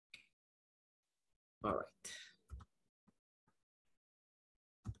All right.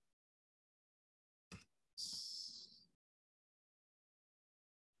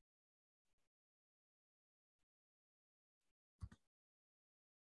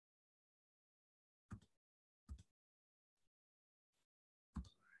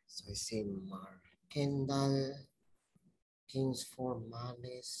 So I see Mark Kendall, Kingsford,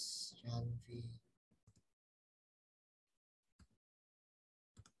 Malice, Janvi.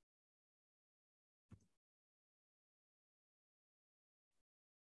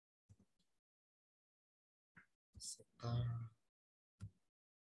 Setar.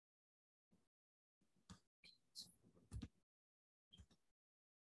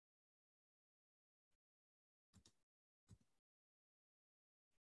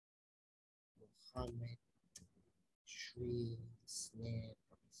 Mohammed, Shri, Snare,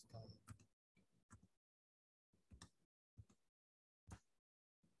 Pakistan.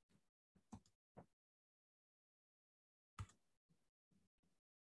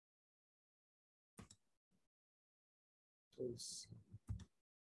 Tulsi.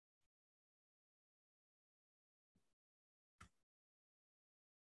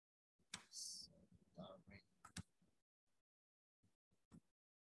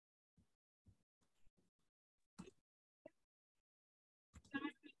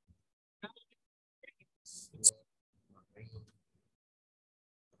 Marine,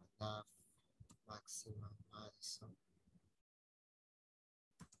 Pranav, Maxima, Madison.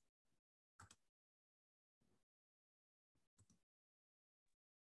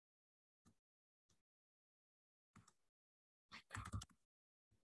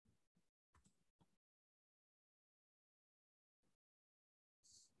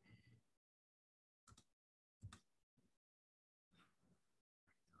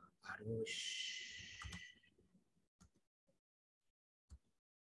 Arush.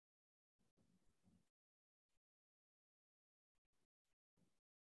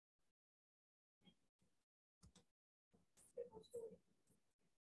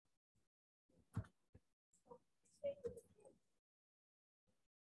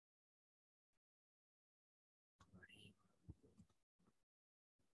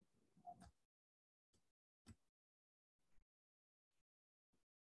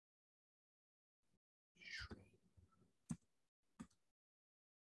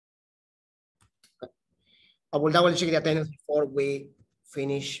 I will double check the attendance before we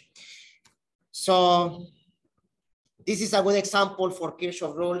finish. So this is a good example for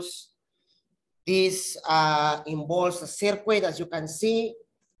Kirchhoff rules. This involves a circuit, as you can see,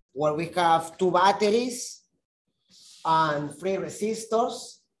 where we have 2 batteries and 3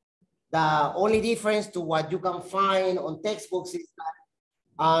 resistors. The only difference to what you can find on textbooks is that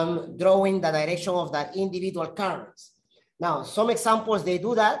I'm drawing the direction of the individual currents. Now, some examples, they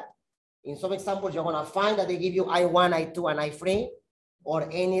do that. In some examples, you're gonna find that they give you I1, I2, and I3, or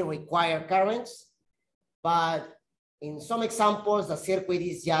any required currents. But in some examples, the circuit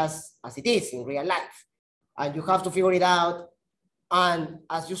is just as it is in real life. And you have to figure it out. And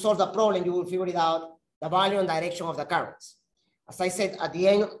as you solve the problem, you will figure it out, the value and direction of the currents. As I said at the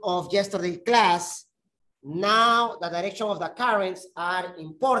end of yesterday's class, now the direction of the currents are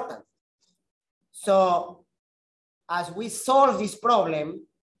important. So as we solve this problem,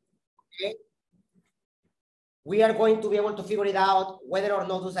 okay, we are going to be able to figure it out whether or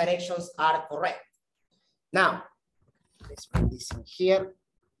not those directions are correct. Now, let's put this in here.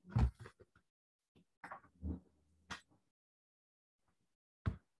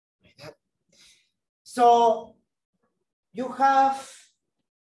 So you have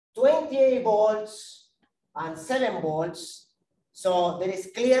 28 volts and 7 volts. So there is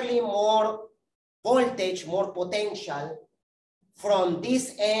clearly more voltage, more potential from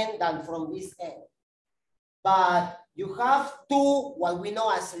this end than from this end. But you have 2, what we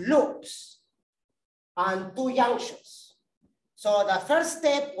know as loops, and 2 junctions. So the first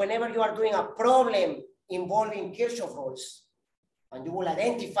step, whenever you are doing a problem involving Kirchhoff rules, and you will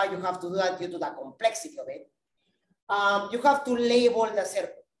identify, you have to do that due to the complexity of it, you have to label the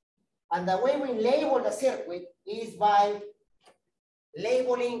circuit. And the way we label the circuit is by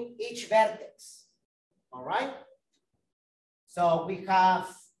labeling each vertex, all right? So we have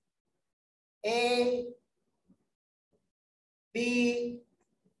A, B,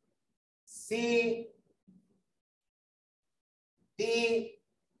 C, D,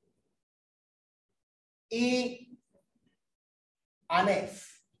 E, and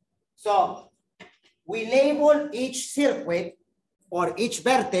F. So we label each circuit or each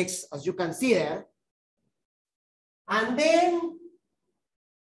vertex, as you can see there, and then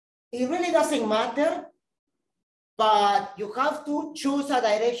it really doesn't matter, but you have to choose a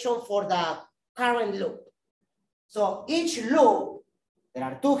direction for the current loop. So each loop, there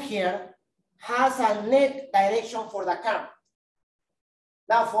are two here, has a net direction for the current.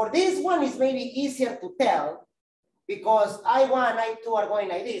 Now for this one, it's maybe easier to tell because I1, I2 are going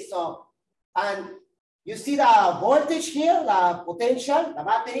like this. So, and you see the voltage here, the potential, the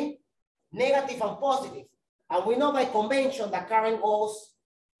battery, negative and positive. And we know by convention, the current goes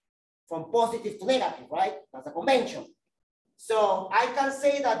from positive to negative, right? That's a convention. So I can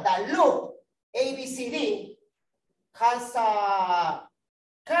say that the loop ABCD has a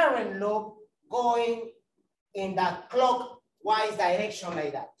current loop going in the clockwise direction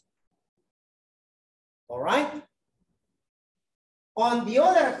like that. All right? On the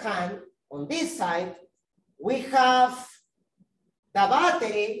other hand, on this side, we have the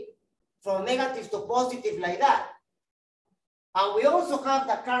battery from negative to positive like that. And we also have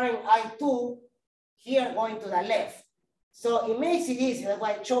the current I2 here going to the left. So it makes it easy, that's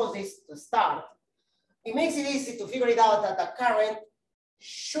why I chose this to start. It makes it easy to figure it out that the current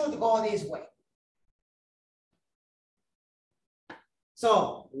should go this way.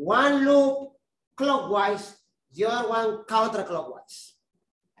 So one loop clockwise, the other one counterclockwise.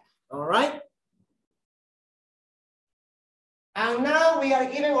 All right? And now we are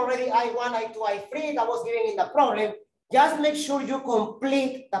given already I1, I2, I3 that was given in the problem. Just make sure you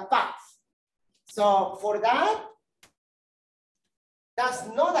complete the path. So for that, that's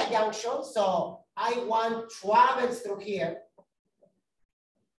not a junction. So I1 travels through here.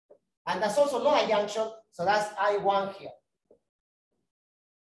 And that's also not a junction. So that's I1 here.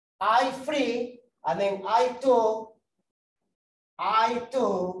 I3, and then I2,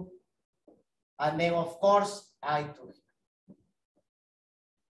 and then of course I2.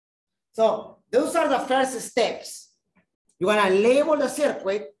 So those are the first steps. You want to label the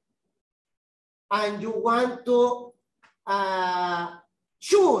circuit and you want to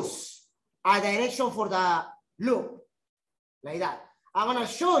choose a direction for the loop, like that. I'm going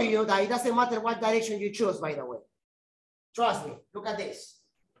to show you that it doesn't matter what direction you choose, by the way. Trust me, look at this.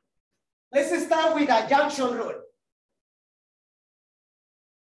 Let's start with a junction rule.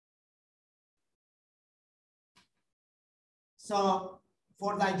 So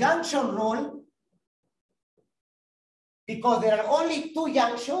for the junction rule, because there are only two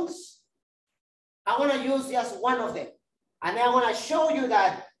junctions, I want to use just one of them. And I want to show you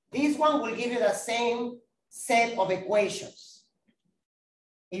that this one will give you the same set of equations.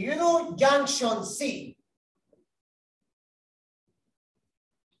 If you do junction C,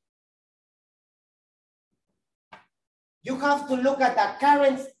 you have to look at the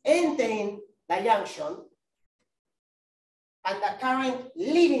currents entering the junction and the current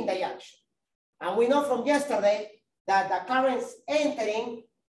leaving the junction. And we know from yesterday that the currents entering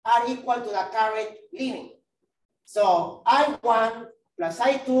are equal to the current leaving. So I1 plus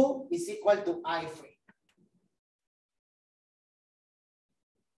I2 is equal to I3.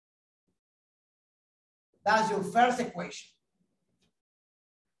 That's your first equation.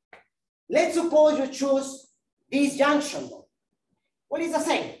 Let's suppose you choose this junction. Well, it's the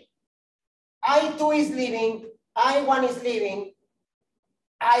same. I2 is leaving, I1 is leaving,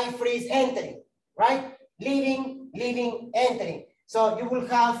 I3 is entering, right? Leaving, leaving, entering. So you will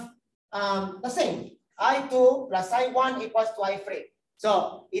have the same. I2 plus I1 equals to I3.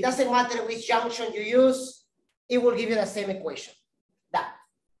 So it doesn't matter which junction you use, it will give you the same equation. That.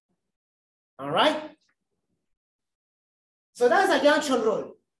 All right? So that's a junction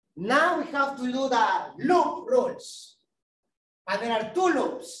rule. Now we have to do the loop rules. And there are two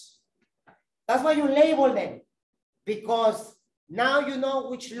loops. That's why you label them. Because now you know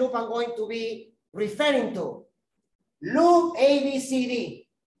which loop I'm going to be referring to. Loop ABCD.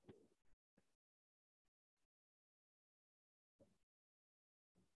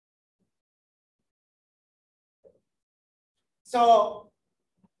 So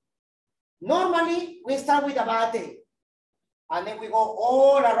normally we start with a battery. And then we go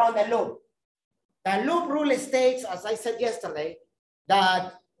all around the loop. The loop rule states, as I said yesterday,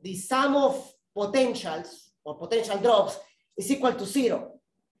 that the sum of potentials or potential drops is equal to 0.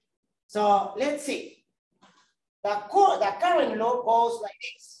 So let's see. The current loop goes like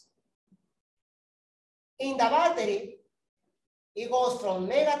this. In the battery, it goes from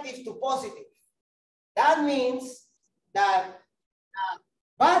negative to positive. That means that the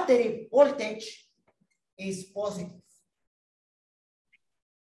battery voltage is positive.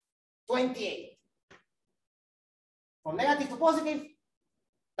 28. From negative to positive,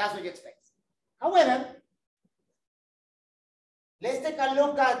 that's what you expect. However, let's take a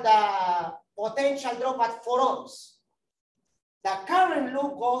look at the potential drop at 4 ohms. The current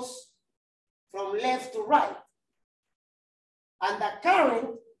loop goes from left to right. And the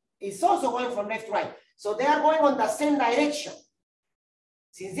current is also going from left to right. So they are going on the same direction.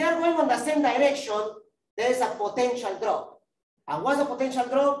 Since they are going on the same direction, there is a potential drop. And what's the potential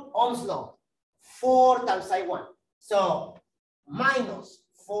drop? Ohm's law, 4 times I1. So minus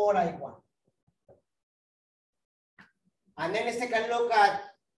 4I1. And then let's take a look at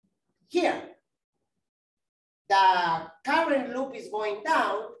here. The current loop is going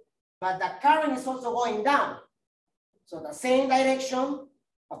down, but the current is also going down. So the same direction,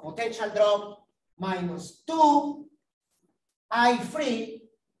 a potential drop, minus 2I3,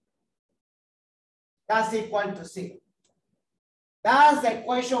 that's equal to 0. That's the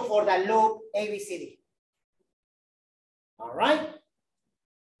equation for the loop ABCD. All right?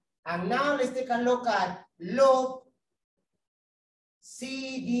 And now let's take a look at loop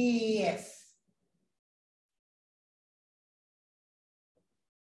CDEF.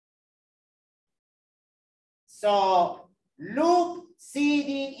 So loop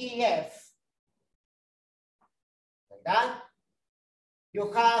CDEF, like that.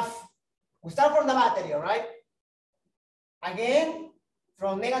 You have, we start from the battery, all right? Again,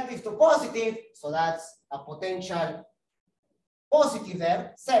 from negative to positive, so that's a potential positive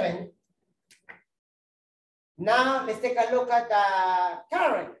there, 7. Now let's take a look at the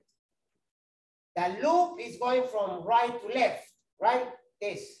current. The loop is going from right to left, right?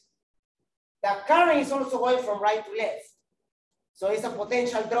 This. The current is also going from right to left. So it's a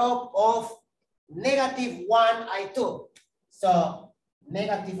potential drop of negative 1I2. So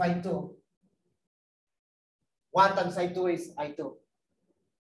negative I2. 1 times I2 is I2.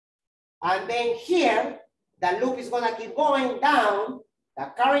 And then here, the loop is going to keep going down.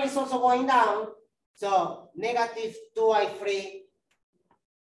 The current is also going down. So negative 2I3.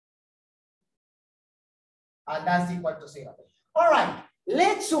 And that's equal to 0. All right.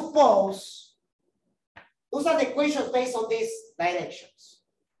 Let's suppose those are the equations based on these directions.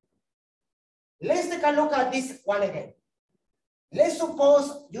 Let's take a look at this one again. Let's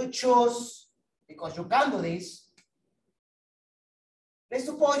suppose you choose, because you can do this, let's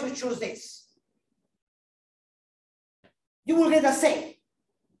suppose you choose this. You will get the same,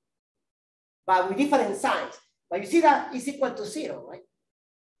 but with different signs. But you see that is equal to 0, right?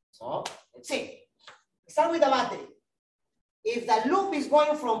 So let's see. Start with the battery. If the loop is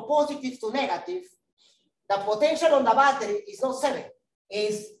going from positive to negative, the potential on the battery is not 7,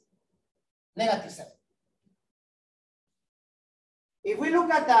 is negative 7. If we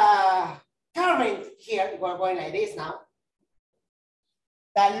look at the current here, we're going like this now.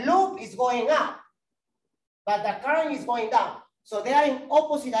 The loop is going up, but the current is going down. So they are in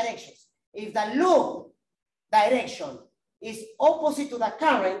opposite directions. If the loop direction is opposite to the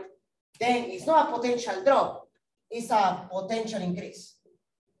current, then it's not a potential drop, it's a potential increase.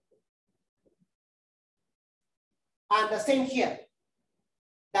 And the same here.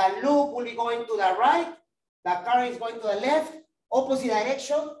 The loop will be going to the right, the current is going to the left, opposite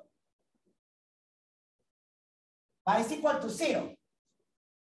direction, but it's equal to 0.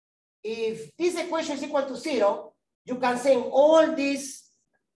 If this equation is equal to 0, you can send all these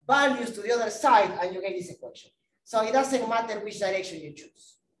values to the other side and you get this equation. So it doesn't matter which direction you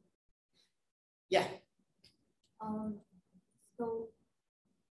choose. Yeah. So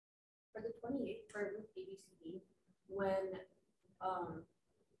for the 28 for loop ABCD, when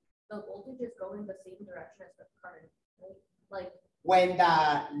the voltage is going the same direction as the current, right? Like when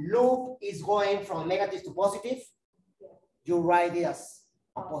the loop is going from negative to positive, yeah, you write it as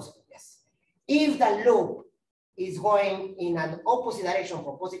a positive, yes. If the loop is going in an opposite direction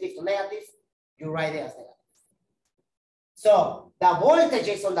from positive to negative, you write it as negative. So the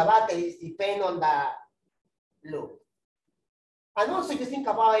voltages on the batteries depend on the loop. And also you think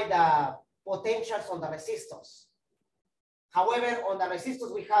about the potentials on the resistors. However, on the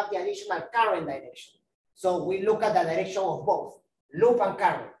resistors, we have the additional current direction. So we look at the direction of both, loop and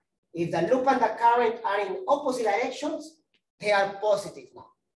current. If the loop and the current are in opposite directions, they are positive now.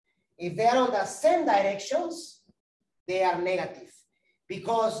 If they are on the same directions, they are negative.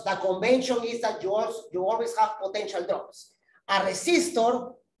 Because the convention is that you always have potential drops. A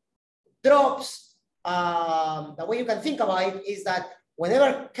resistor drops, the way you can think about it is that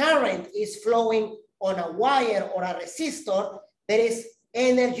whenever current is flowing on a wire or a resistor, there is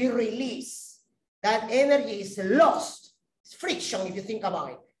energy release. That energy is lost. It's friction if you think about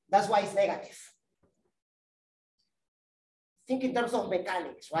it. That's why it's negative. Think in terms of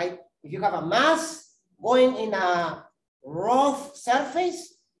mechanics, right? If you have a mass going in a rough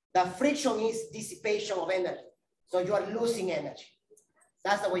surface, the friction is dissipation of energy. So you are losing energy.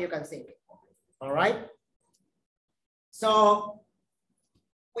 That's the way you can think. All right? So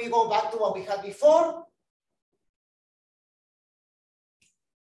we go back to what we had before.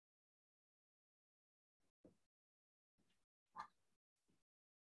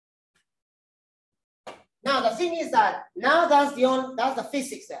 Now the thing is that now that's the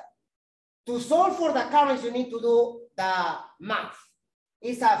physics there. To solve for the currents, you need to do the math.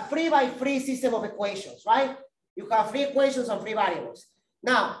 It's a 3x3 system of equations, right? You have 3 equations and 3 variables.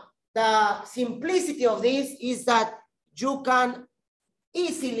 Now, the simplicity of this is that you can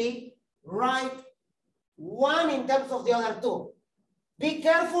easily write one in terms of the other two. Be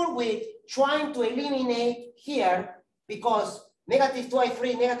careful with trying to eliminate here because negative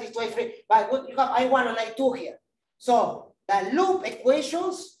 2i3, negative 2i3, but you have I1 and I2 here. So the loop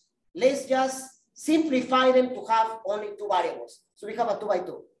equations, let's just simplify them to have only 2 variables. So we have a 2 by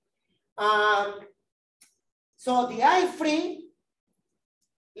 2. So the I3,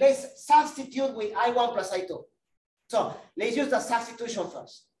 let's substitute with I1 plus I2. So let's use the substitution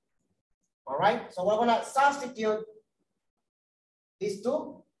first. All right, so we're gonna substitute these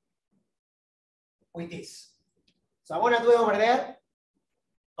two with this. So I wanna do it over there.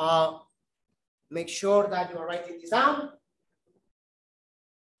 Make sure that you're writing this down.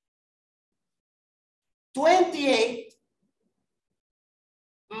 28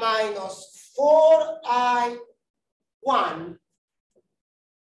 minus 4i1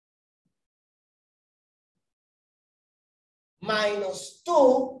 minus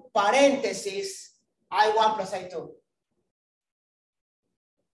 2 parentheses I1 plus I2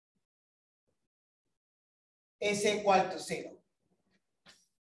 is equal to 0.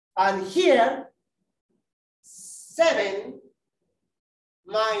 And here, 7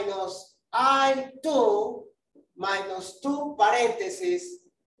 minus I2 minus 2 parentheses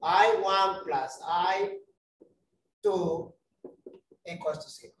I1 plus I2 equals to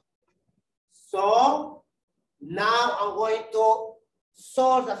 0. So now I'm going to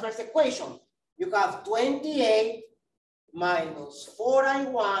solve the first equation. You have 28 minus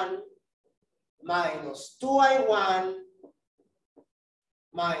 4i1 minus 2i1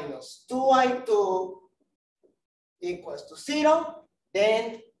 minus 2i2 equals to 0.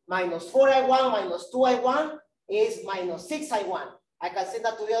 Then minus 4i1 minus 2i1 is minus 6i1. I can send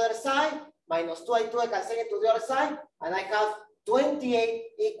that to the other side. Minus 2i2, I can send it to the other side. And I have 28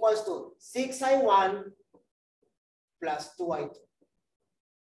 equals to 6i1 plus 2i2.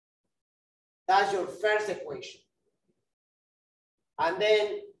 That's your first equation. And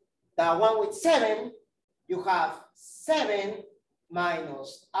then the one with 7, you have 7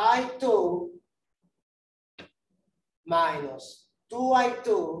 minus I2 minus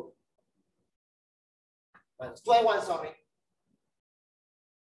 2i2 minus 2i1, sorry,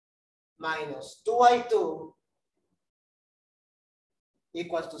 minus 2i2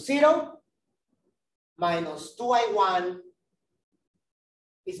 equals to 0. Minus 2i1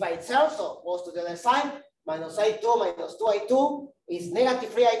 is by itself, so goes to the other side. Minus I2 minus 2i2 is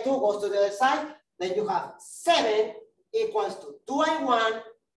negative 3i2, goes to the other side. Then you have 7 equals to 2i1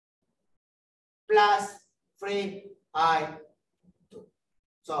 plus 3i2.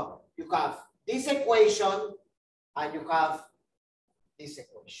 So you have this equation and you have this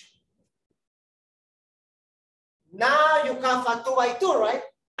equation. Now you have a 2 by 2, right?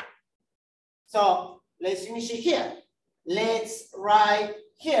 So let's finish it here. Let's write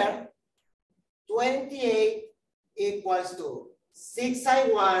here 28 equals to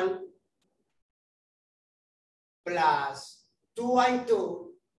 6i1 plus 2i2.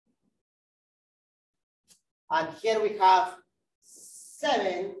 And here we have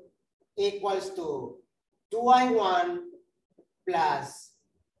 7 equals to 2i1 plus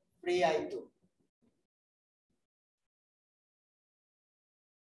 3i2.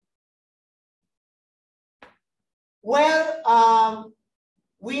 Well,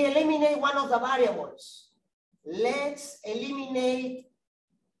 we eliminate one of the variables. Let's eliminate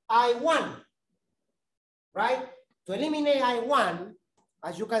I1, right? To eliminate I1,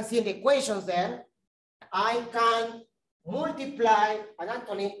 as you can see in the equations there, I can multiply, and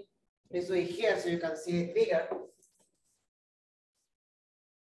Anthony, let's do it here so you can see it bigger.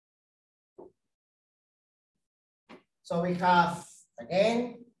 So we have,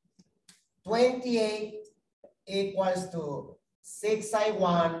 again, 28 equals to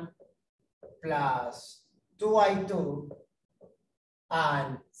 6i1 plus 2i2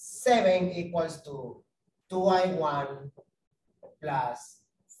 and 7 equals to 2i1 plus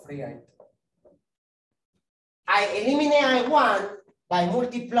 3i2. I eliminate I1 by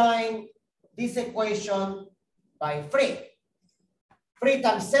multiplying this equation by 3. 3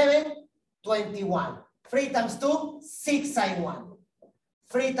 times 7, 21. 3 times 2, 6i1.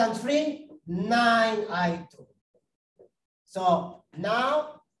 3 times 3, 9i2. So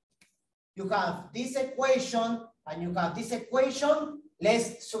now you have this equation and you have this equation.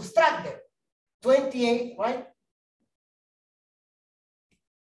 Let's subtract them. 28, right?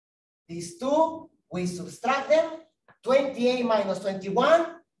 These two We subtract them. 28 minus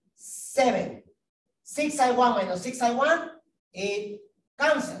 21, 7. 6i1 minus 6i1, it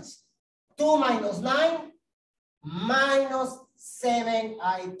cancels. 2 minus 9, minus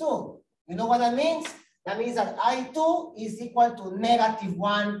 7i2. You know what that means? That means that I2 is equal to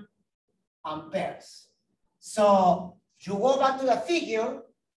 -1 amperes. So you go back to the figure,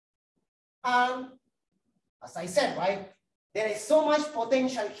 and as I said, right, there is so much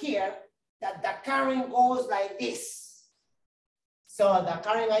potential here that the current goes like this. So the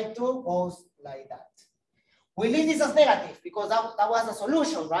current I2 goes like that. We leave this as negative because that was a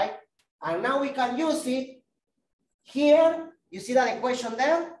solution, right? And now we can use it here. You see that equation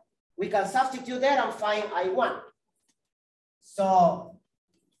there? We can substitute there and find I1. So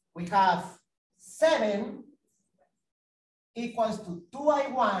we have 7 equals to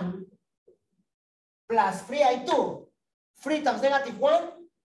 2I1 plus 3I2. 3 times -1,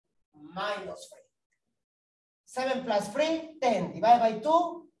 minus 3. 7 plus 3, 10. Divided by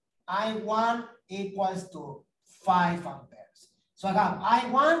 2, I1 equals to 5 amperes. So I have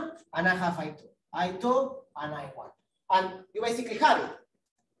I1 and I have I2. I2 and I1. And you basically have it.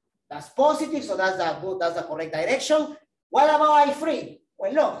 That's positive, so that's the correct direction. What about I3?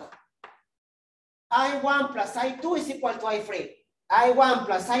 Well, look. I1 plus I2 is equal to I3. I1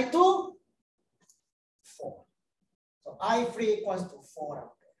 plus I2, 4. So I3 equals to 4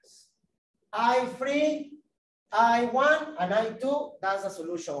 amperes. I3, I1, and I2, that's the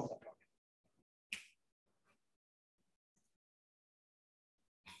solution of the problem.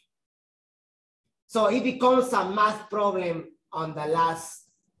 So it becomes a math problem on the last.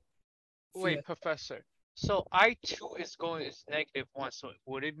 Wait, Professor. So I2 is -1. So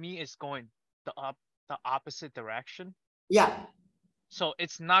would it mean it's going the opposite direction? Yeah. So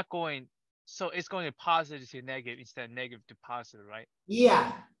it's not going. So it's going to positive to negative instead of negative to positive, right?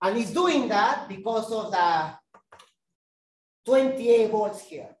 Yeah, and it's doing that because of the 28 volts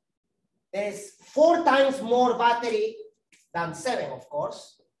here. There's 4 times more battery than 7, of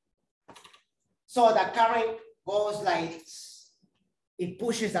course. So the current goes like this. It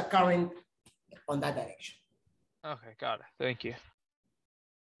pushes the current on that direction. Okay, got it. Thank you.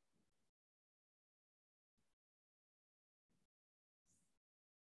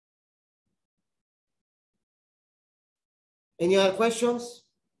 Any other questions?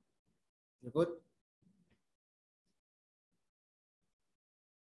 You good?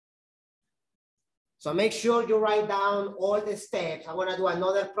 So make sure you write down all the steps. I'm gonna do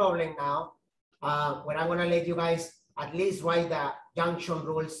another problem now, where I'm gonna let you guys at least write the junction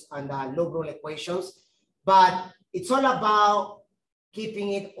rules and the loop rule equations. But it's all about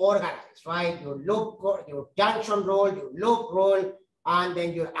keeping it organized, right? Your junction rule, your loop rule, and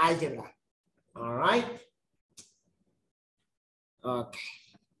then your algebra. All right. Okay.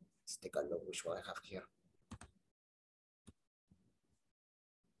 Let's take a look which one I have here.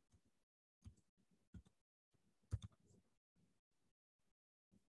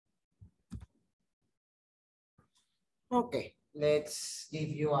 Okay, let's give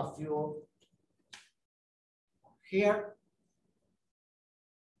you a few here.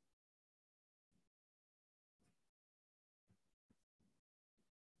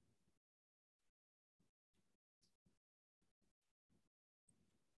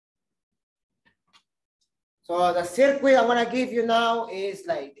 So the circuit I'm gonna give you now is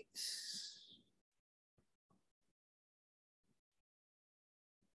like this.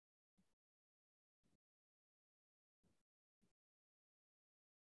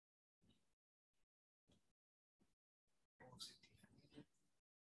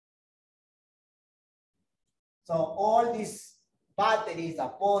 So all these batteries, the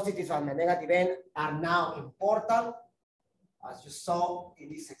positives and the negative end, are now important, as you saw in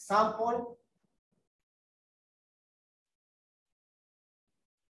this example.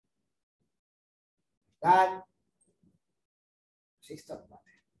 That system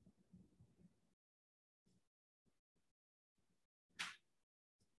battery.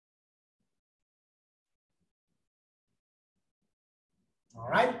 All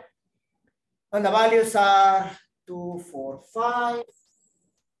right. And the values are 2, 4, 5.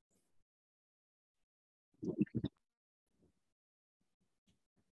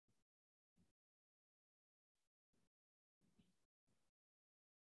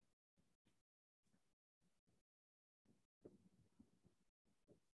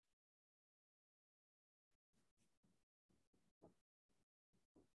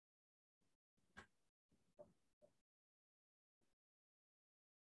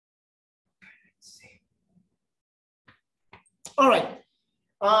 All right.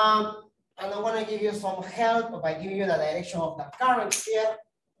 And I'm going to give you some help by giving you the direction of the current here.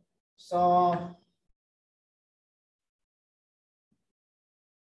 So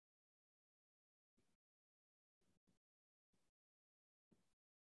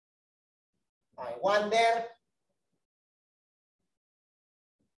I1 there.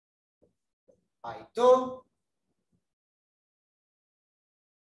 I2.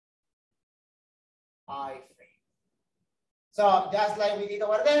 I3. So just like we did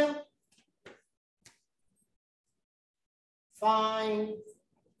over there, find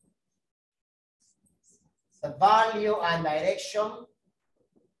the value and direction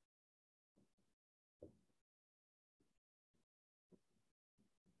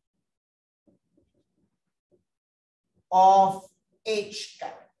of each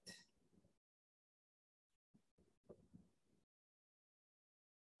current.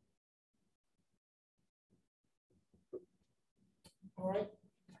 All right.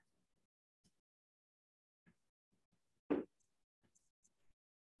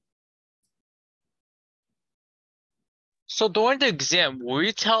 So during the exam, will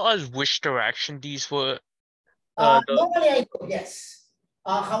you tell us which direction these were? Normally I do, yes.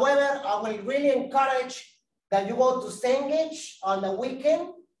 However, I will really encourage that you go to Cengage on the weekend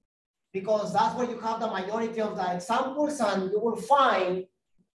because that's where you have the majority of the examples, and you will find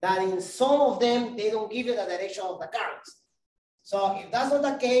that in some of them, they don't give you the direction of the currents. So if that's not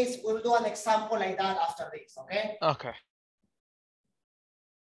the case, we'll do an example like that after this, okay? Okay.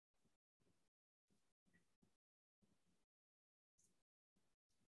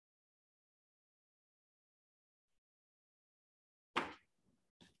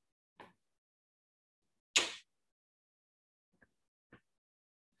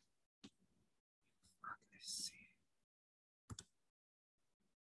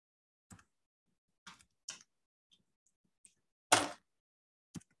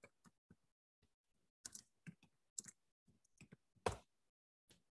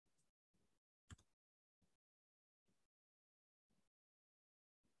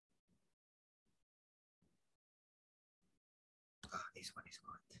 This one is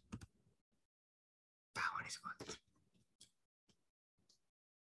good. That one is good.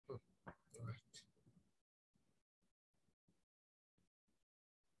 All right.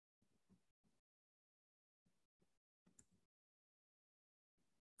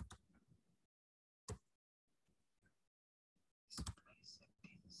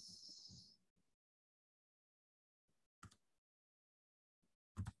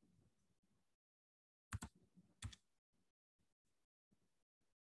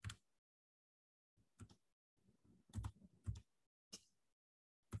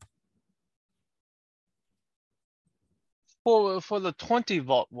 For the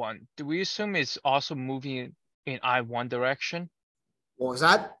 20-volt one, do we assume it's also moving in I1 direction? What was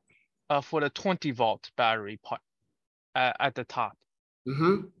that? For the 20-volt battery part at the top,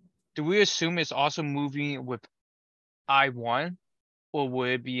 Mm-hmm. do we assume it's also moving with I1, or will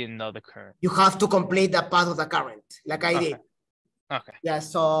it be another current? You have to complete the path of the current, like I did. Okay. Yeah,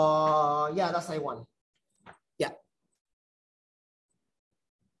 so yeah, that's I1. Yeah.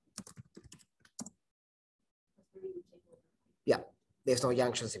 Yeah, there's no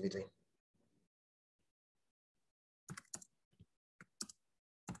junctions in between.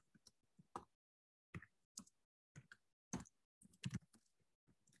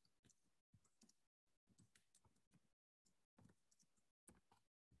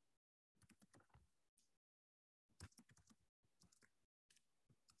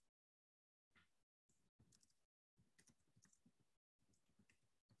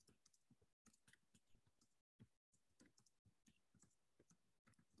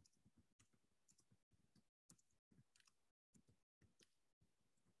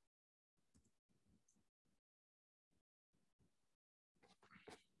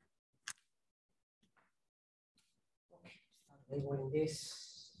 Labeling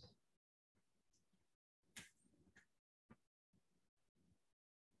this.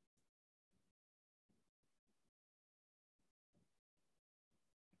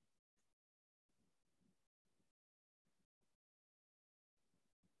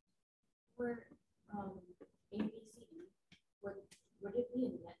 For A, B, C, D, would it be a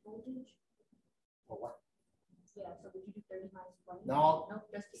net voltage? For what? Yeah, so would you do 30 minus 20? No, No,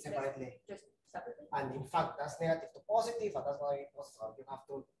 just separately. Just separately? And in fact, that's negative to positive, and that's why it was, you have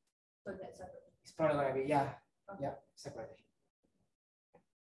to, So that separately. it's probably gonna be, yeah, Okay. yeah, separately.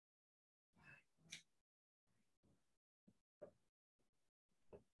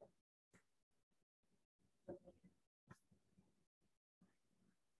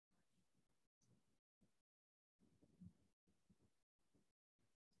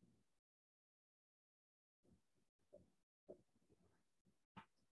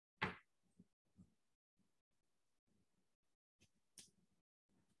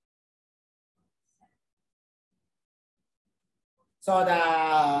 So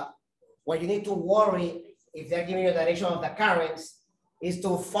what you need to worry if they're giving you the direction of the currents is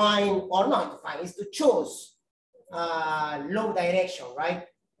to find, or not to find, is to choose loop direction, right?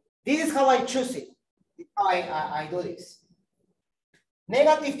 This is how I choose it. This is how I do this.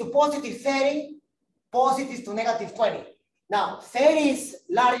 Negative to positive 30, positive to negative 20. Now, 30 is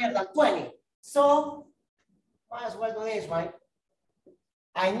larger than 20. So, might as well do this, right?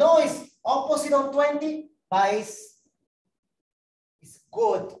 I know it's opposite on 20, but it's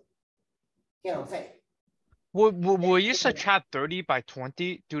good. You know what I'm saying? Will you subtract 30 by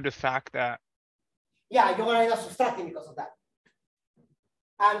 20 due to the fact that? Yeah, you're going to end up subtracting because of that.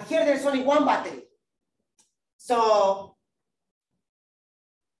 And here there's only one battery. So,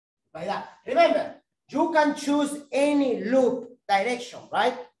 like that. Remember, you can choose any loop direction,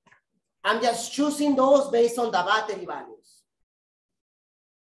 right? I'm just choosing those based on the battery values.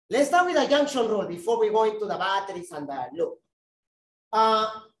 Let's start with the junction rule before we go into the batteries and the loop.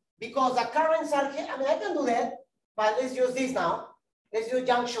 Because the currents are here, I mean, I can do that, but let's use this now. Let's use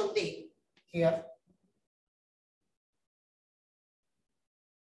junction D here.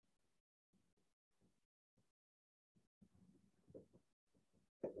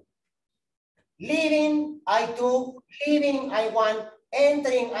 Leaving I2, leaving I1,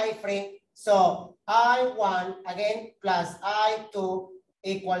 entering I3. So I1 again plus I2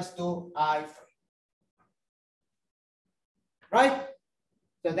 equals to I3. Right?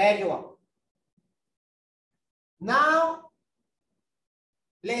 So there you are. Now,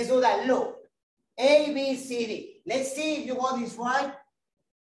 let's do that loop. A, B, C, D. Let's see if you got this right,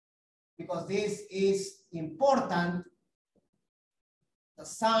 because this is important. The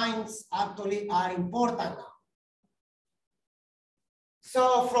signs actually are important now.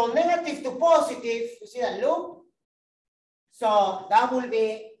 So from negative to positive, you see that loop? So that will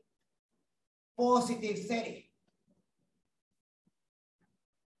be positive 30.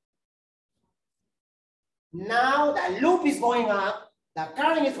 Now the loop is going up, the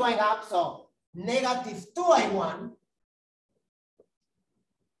current is going up, so negative 2I1.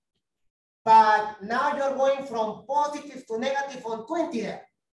 But now you're going from positive to negative on 20 there.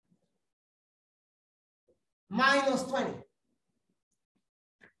 Minus 20.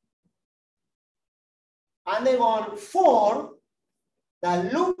 And then on 4, the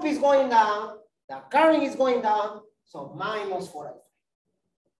loop is going down, the current is going down, so minus 4I3.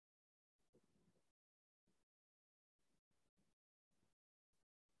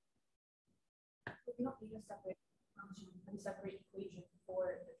 We don't need a separate function and separate equation for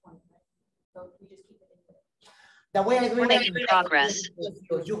the 20, right? So we just keep it in there. The way I do it, making progress.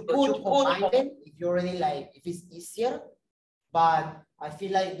 You could combine them if you already like, if it's easier, but I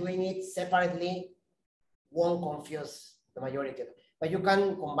feel like doing it separately won't confuse the majority of them. But you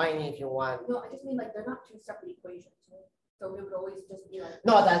can combine it if you want. No, I just mean like they're not two separate equations, right? So we would always just be like.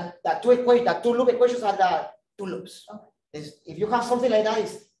 No, the two loop equations are the two loops. Okay. If you have something like that,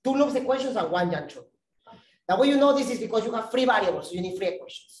 it's two loops equations and one junction. Okay. The way you know this is because you have 3 variables, so you need 3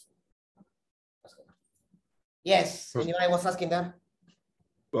 equations. Yes, anybody was asking that?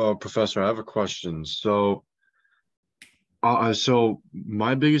 Professor, I have a question. So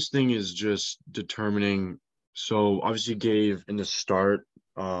my biggest thing is just determining. So obviously you gave in the start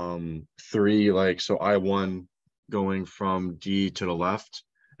 3, like, so I1 going from D to the left,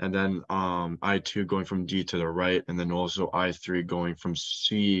 and then I2 going from D to the right, and then also I3 going from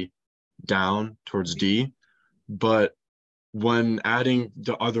C down towards D. But when adding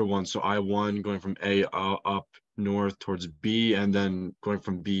the other one, so I1 going from A up north towards B, and then going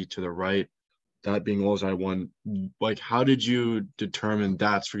from B to the right, that being also I1, like, how did you determine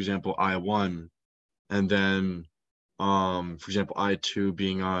that's, for example, I1, and then for example, I2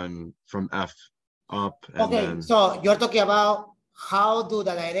 being on from F up? And okay, then... so you're talking about how do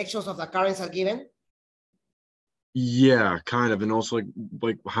the directions of the currents are given? Yeah, kind of. And also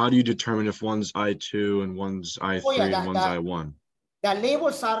like how do you determine if one's I2 and one's I3 and one's I1? The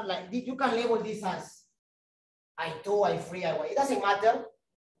labels are like, you can label this as I2, I3, I1. It doesn't matter.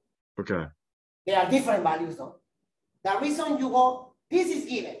 Okay. There are different values though. The reason you go, this is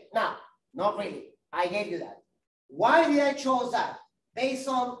given. Now, not really. I gave you that. Why did I choose that? Based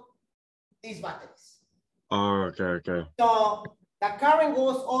on these batteries. Oh, okay. So the current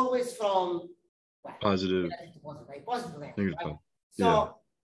goes always from positive to positive, right? Positive to negative. Right? Yeah. So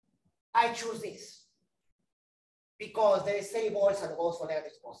I choose this because there is 30 volts and it goes for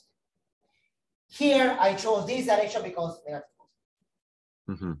negative to positive. Here I chose this direction because negative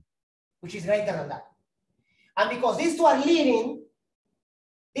to positive, which is greater than that. And because these two are leaving,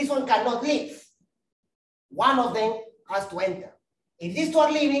 this one cannot leave. One of them has to enter. If these two are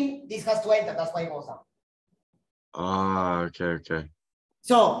leaving, this has to enter. That's why it goes down. Ah, okay.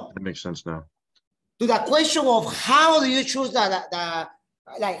 So that makes sense now. To the question of how do you choose how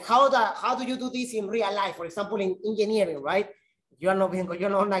do you do this in real life? For example, in engineering, right? You're not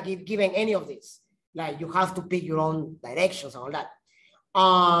given any of this. Like you have to pick your own directions and all that.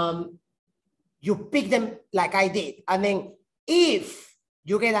 You pick them like I did. And then if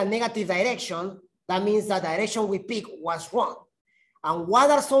you get a negative direction, that means the direction we pick was wrong. And what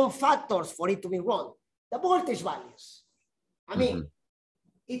are some factors for it to be wrong? The voltage values. I mean,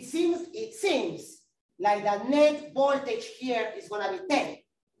 it seems like the net voltage here is going to be 10.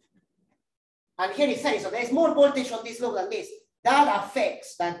 And here it says, so there's more voltage on this loop than this. That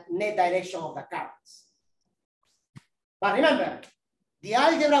affects the net direction of the currents. But remember, the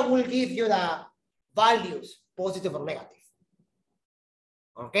algebra will give you the values, positive or negative.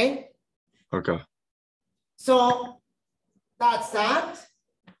 Okay? Okay. So that's that.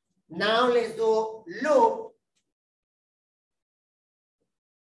 Now let's do loop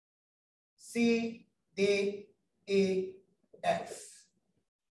C, D, E, F.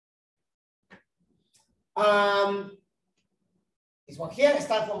 This one here,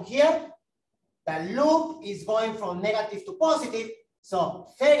 start from here. The loop is going from negative to positive, so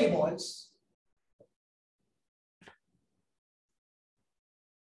 30 volts.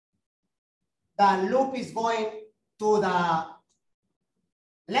 The loop is going to the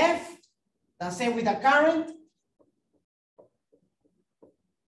left, the same with the current.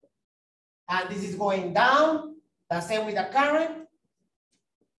 And this is going down, the same with the current.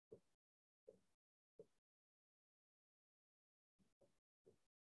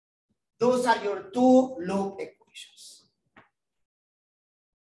 Those are your two loop equations.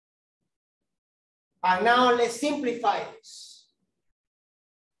 And now let's simplify this.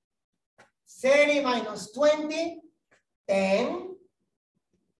 30 minus 20, 10.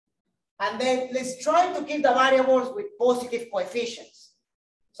 And then let's try to keep the variables with positive coefficients.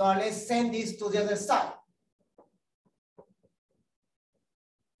 So let's send this to the other side.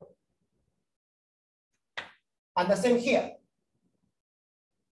 And the same here.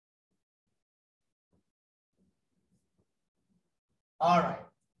 All right.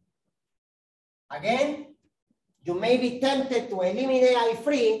 Again, you may be tempted to eliminate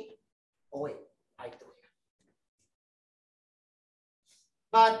I3. Oh wait, I2 here.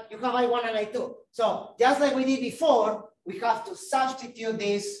 But you have I1 and I2. So just like we did before, we have to substitute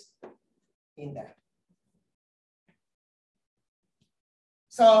this in there.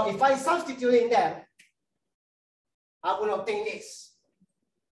 So if I substitute in there, I will obtain this.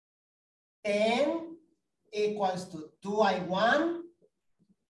 10 equals to 2I1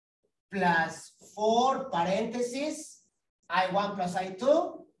 plus 4 parentheses, I1 plus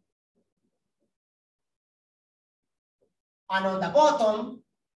I2. And on the bottom,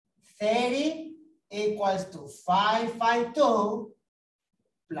 30 equals to 5I2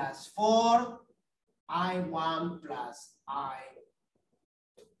 plus 4 I1 plus I2.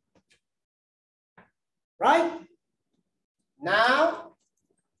 Right? Now,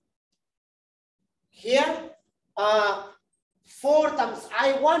 here, 4 times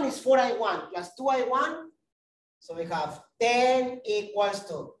I1 is 4I1 plus 2I1. So we have 10 equals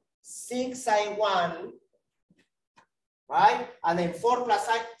to 6I1, right? And then 4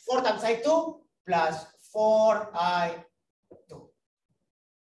 times I2 plus 4I2.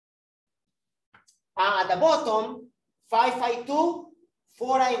 At the bottom, 5I2,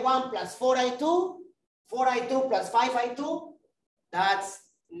 4I1 plus 4I2, 4I2 plus 5I2, that's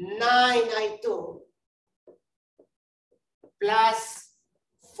 9I2 plus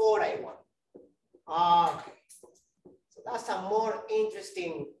 4I1. Okay, so that's a more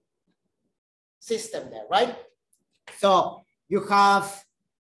interesting system there, right? So you have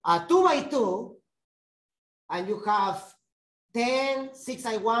a 2 by 2, and you have 10,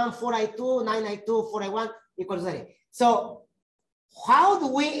 6I1, 4I2, 9I2, 4I1 equals 30. So how do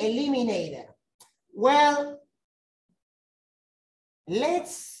we eliminate it? Well,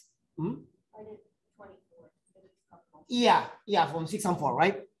 let's, I did 24. Yeah, from 6 and 4,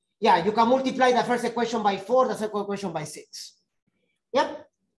 right? Yeah, you can multiply the first equation by 4, the second equation by 6. Yep.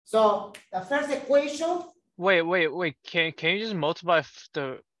 So the first equation. Wait. Can you just multiply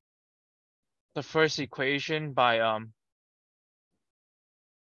the first equation by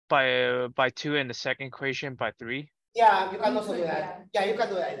 2 and the second equation by 3? Yeah, you can also do that. Yeah, you can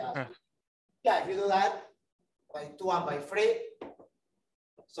do that. Huh. Yeah, if you do that by 2 and by 3,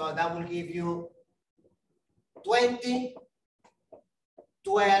 so that will give you 20,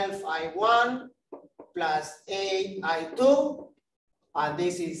 12 I1 plus 8 I2, and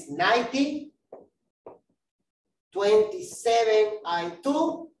this is 90, 27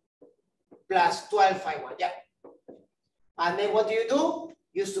 I2 plus 12 I1. Yeah. And then what do?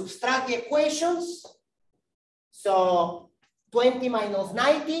 You subtract the equations. So 20 minus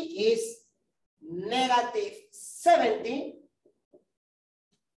 90 is negative 70.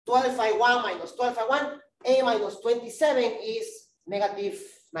 12i1 minus 12i1. A minus 27 is negative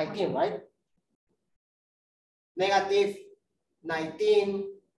 19, right? Negative 19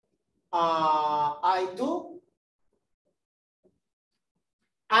 I2.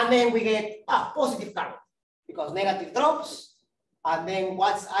 And then we get a positive current because negative drops. And then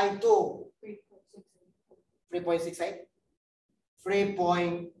what's I2? 3.68.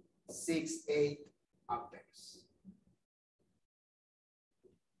 3.68 amperes.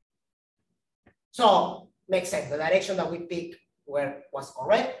 So makes sense. The direction that we picked was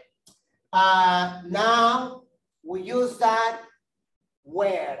correct. Now we use that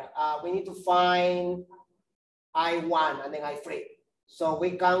where we need to find I1 and then I3. So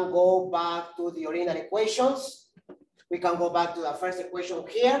we can go back to the original equations. We can go back to the first equation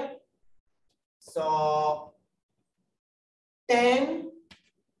here. So 10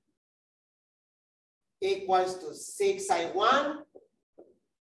 equals to 6I1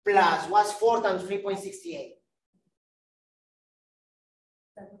 plus what's 4 times 3.68?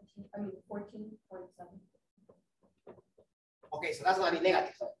 14.7. Okay, so that's going to be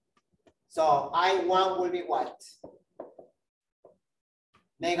negative. So I1 will be what?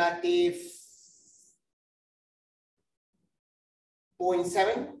 Negative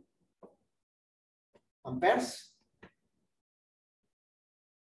 0.7 amperes.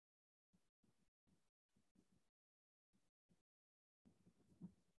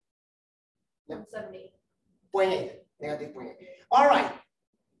 Yep. 78. 0.8, negative 0.8. All right,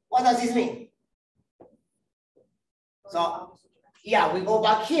 what does this mean? So, yeah, we go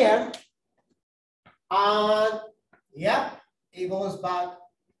back here, and yeah, it goes back.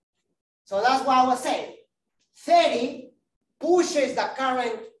 So that's what I was saying. 30 pushes the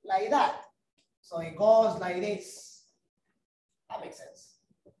current like that. So it goes like this. That makes sense.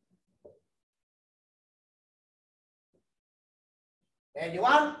 There you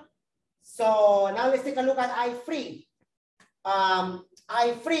are. So now let's take a look at I3.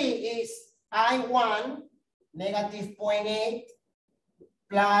 I3 is I1 negative 0.8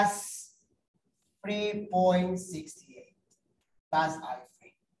 plus 3.68. That's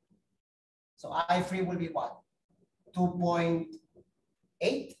I3. So I3 will be what? 2.8?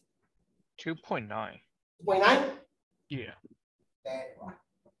 2.9. 2.9? Yeah. There you are.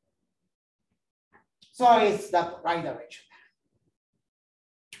 So it's the right direction.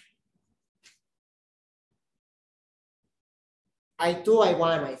 I2, I1,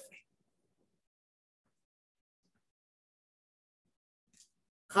 I3.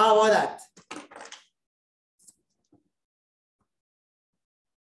 How about that?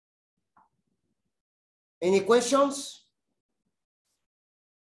 Any questions?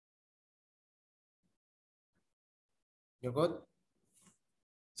 You're good?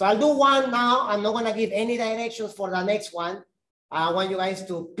 So I'll do one now. I'm not going to give any directions for the next one. I want you guys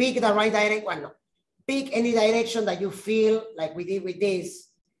to pick the right direction. Well, no. Pick any direction that you feel like we did with this.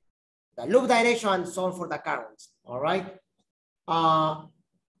 The loop direction and solve for the currents. All right?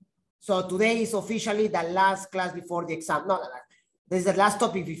 So today is officially the last class before the exam. No, this is the last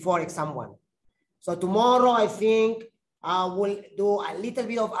topic before exam 1. So tomorrow, I think we'll do a little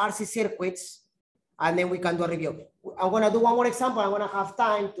bit of RC circuits, and then we can do a review. I'm going to do one more example. I'm going to have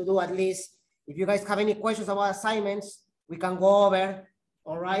time to do at least, if you guys have any questions about assignments, we can go over,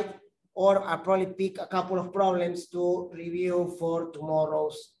 all right? Or I'll probably pick a couple of problems to review for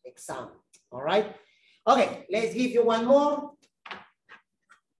tomorrow's exam, all right? Okay, let's give you one more.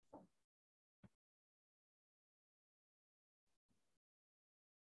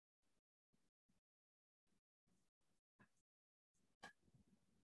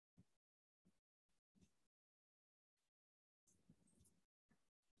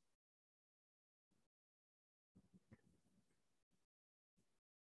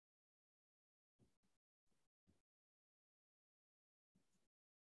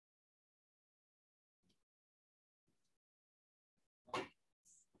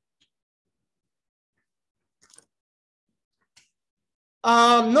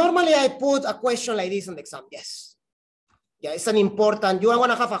 Normally I put a question like this on the exam, yes. Yeah, it's an important, you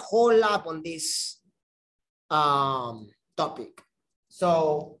want to have a whole lab on this topic.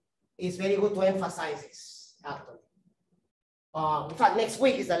 So it's very good to emphasize this, actually. In fact, next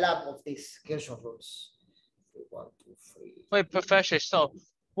week is the lab of these Kirchoff rules. 1, 2, 3. Wait, Professor, so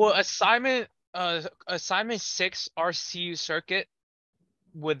will assignment 6 RC circuit,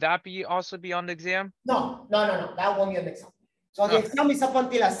 would that be also be on the exam? No, that won't be on the exam. So the exam is up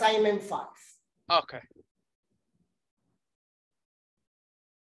until assignment 5. Okay.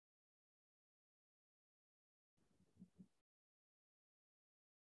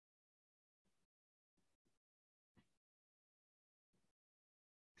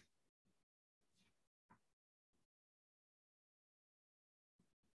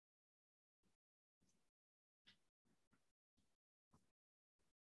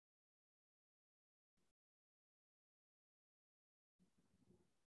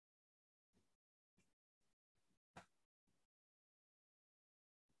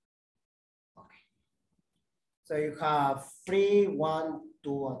 So you have 3, 1,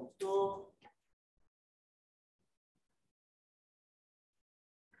 2, and 2.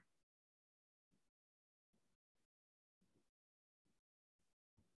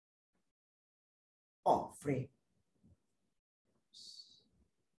 Oh, 3.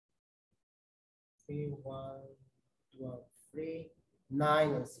 3, 1, 2, and 3, 9,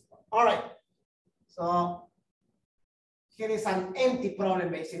 and 6. All right. So here is an empty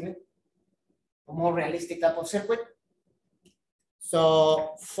problem, basically. A more realistic type of circuit.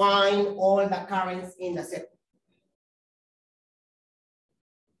 So find all the currents in the circuit.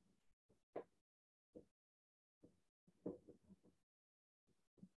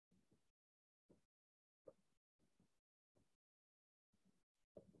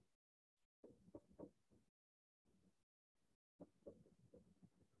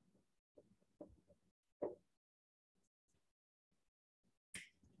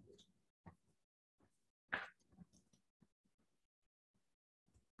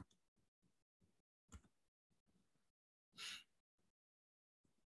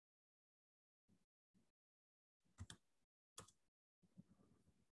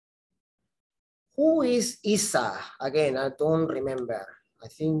 Who is Isa? Again, I don't remember. I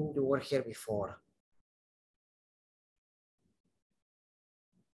think you were here before.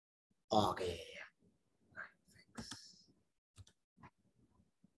 Okay.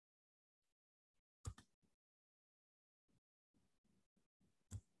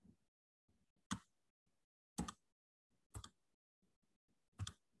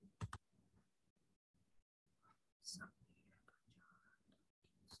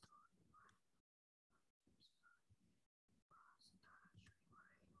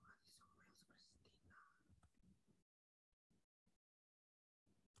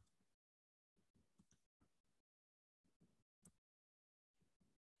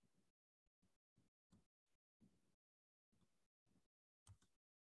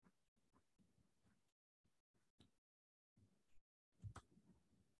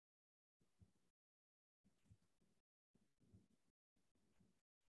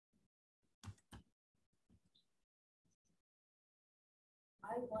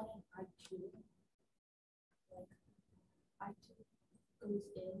 I1 and I2, like I2 goes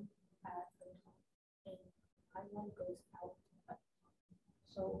in at the top and I1 goes out at the top.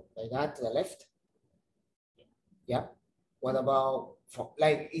 So Like that to the left? Yeah. What about,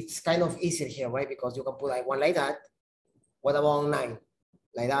 like, it's kind of easier here, right? Because you can put like one like that. What about 9?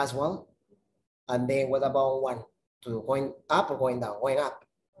 Like that as well? And then what about 1? To going up or going down? Going up.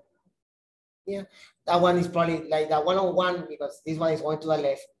 Yeah. That one is probably like the 1-on-1 because this one is going to the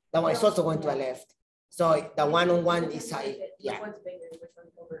left. That one is also going to the left. So the 1-on-1 is side. Yeah. which one's bigger, which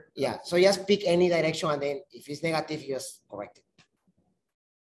one's over? Yeah. So just pick any direction and then if it's negative, you just correct it.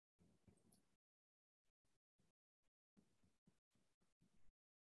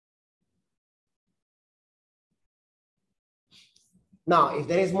 Now, if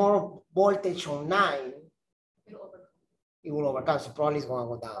there is more voltage on 9, It'll overcome. it will overcome. So probably it's going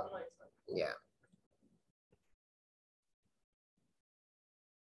to go down. Otherwise, like, Yeah.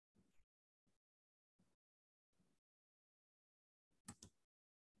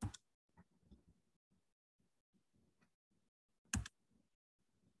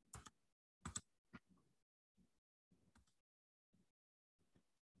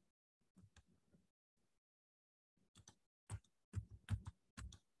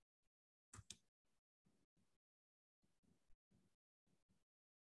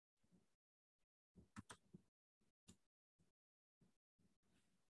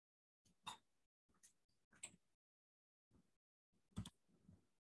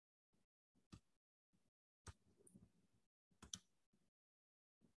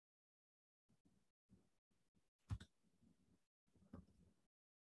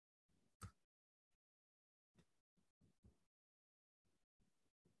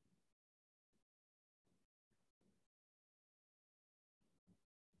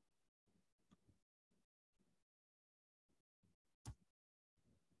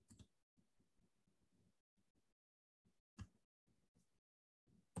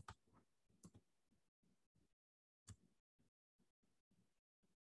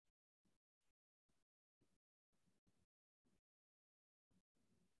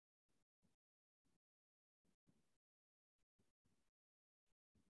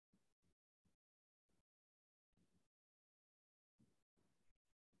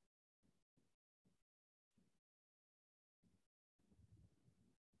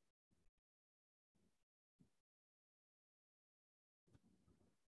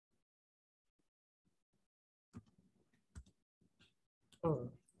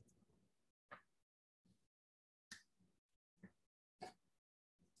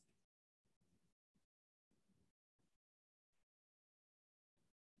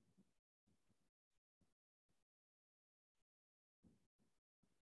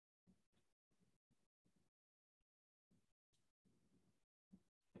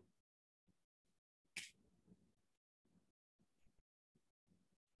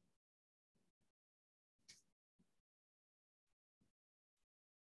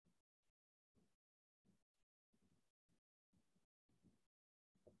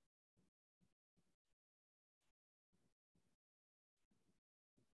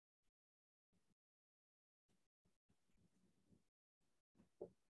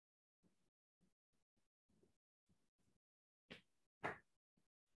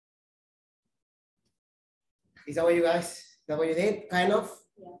 Is that what you guys, is that what you did? Kind of?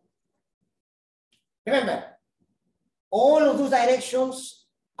 Yeah. Remember, all of those directions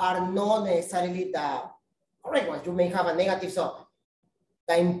are not necessarily the correct ones. You may have a negative. So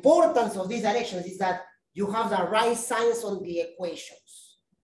the importance of these directions is that you have the right signs on the equations.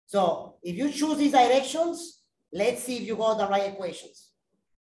 So if you choose these directions, let's see if you got the right equations.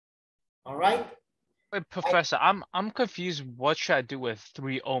 All right. Wait, Professor, I'm confused. What should I do with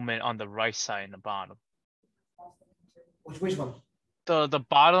 3 omen on the right side and the bottom? Which one? The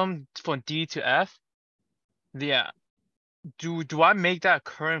bottom from D to F. Yeah. Do I make that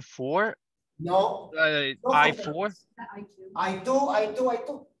current 4? No. I4? I2. I2.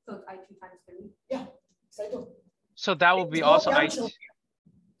 So it's I2 times 3. Yeah, it's I2. So that would be It's also not I2. junction.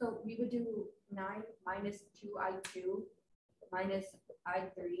 So we would do 9 minus 2I2 minus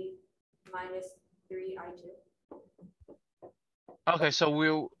I3 minus 3I2. Okay,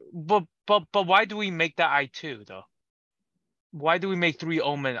 so but why do we make that I2 though? Why do we make 3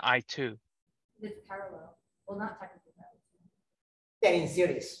 omen I2? It's parallel. Well, not technically parallel. They're in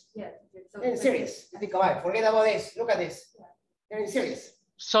series. Yeah. So They're in series. Think about it. Forget about this. Look at this. Yeah. They're in series.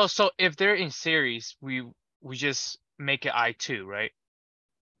 So if they're in series, we just make it I2, right?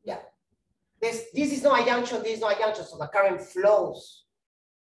 Yeah. This is not a junction. This is not a junction. So the current flows.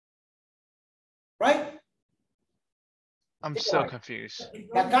 Right? I'm Think so about it. confused.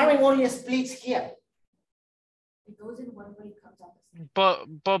 The current only splits here. It goes in one way, it comes out the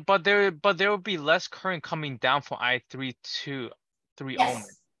same. But there will be less current coming down from I3 to 3 omen.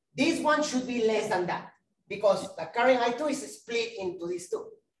 Yes. This one should be less than that because the current I2 is split into these two.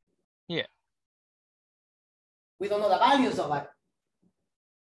 Yeah. We don't know the values of it.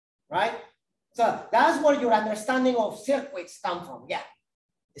 Right? So that's where your understanding of circuits come from. Yeah.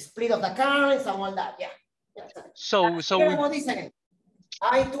 The split of the currents and all that. Yeah. Yeah. So Think about this again.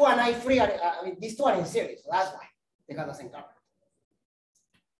 I2 and I3 are, I mean, these two are in series. So that's why they have the same current.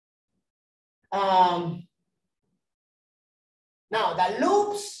 Now the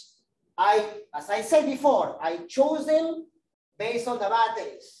loops, as I said before, I chose them based on the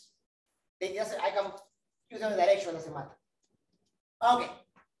batteries. They just, I can use any direction, doesn't matter. Okay.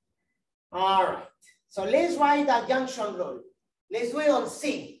 All right. So let's write the junction rule. Let's do it on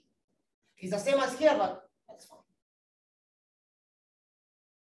C. It's the same as here, but that's fine.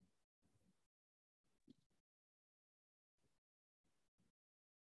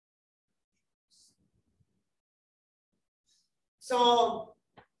 So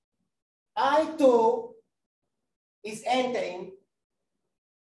I2 is entering,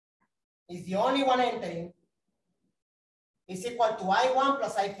 is the only one entering, is equal to I1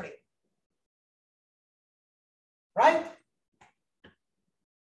 plus I3. Right?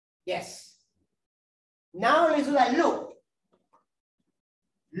 Yes. Now let's do the loop.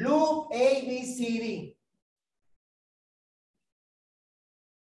 Loop A, B, C, D.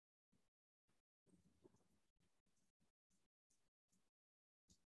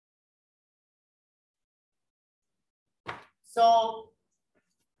 So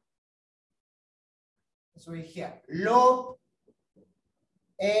let's read here. Loop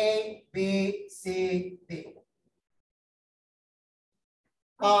A, B, C, D.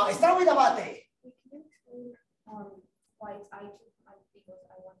 Start with the battery. Can you explain why it's I2 because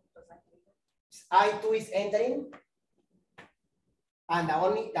I1 plus I3? I2 is entering. And the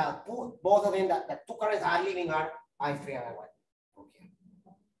only both of them, the two currents are leaving are I3 and I1. Okay.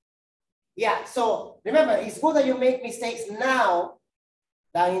 Yeah, so remember, it's good that you make mistakes now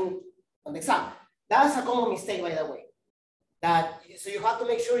than on the exam. That's a common mistake, by the way. So you have to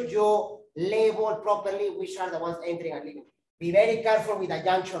make sure you label properly which are the ones entering and leaving. Be very careful with the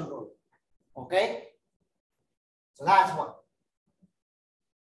junction rule. Okay? So that's one.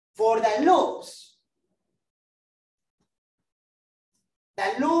 For the loops,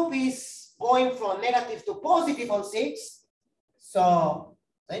 the loop is going from negative to positive on 6. So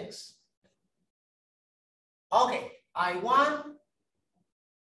 6. Okay, I1,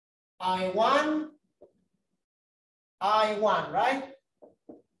 right?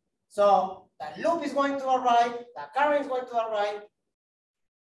 So the loop is going to the right, the current is going to the right.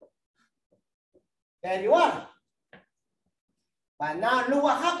 There you are. But now look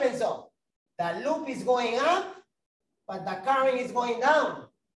what happens though. The loop is going up, but the current is going down.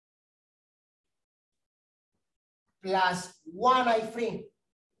 Plus 1 I3.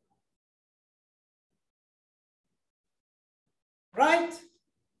 Right?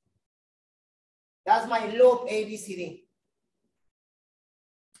 That's my loop ABCD.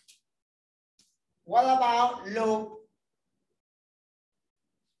 What about loop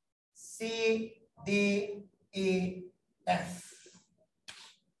C, D, E, F?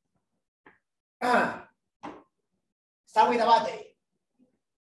 Start with the battery.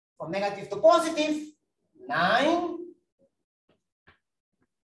 From negative to positive, 9.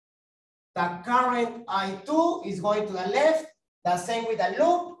 The current I2 is going to the left. The same with the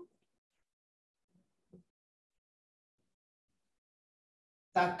loop.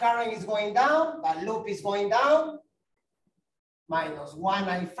 The current is going down. The loop is going down. Minus 1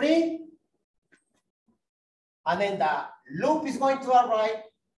 I3. And then the loop is going to the right.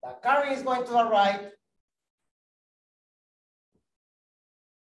 The current is going to the right.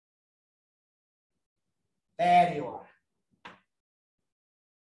 There you are.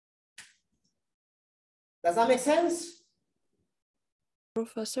 Does that make sense?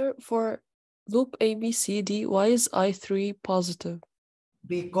 Professor, for loop ABCD, why is I3 positive?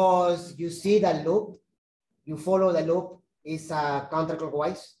 Because you see the loop, you follow the loop, is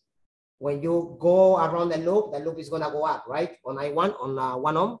counterclockwise. When you go around the loop is gonna go up, right? On I1, on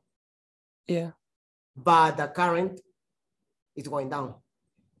 1 ohm. Yeah. But the current is going down.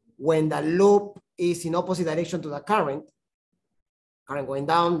 When the loop is in opposite direction to the current going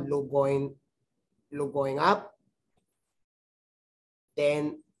down, loop going up,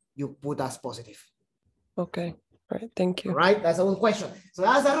 then you put as positive. Okay. All right. Thank you. All right, that's a good question. So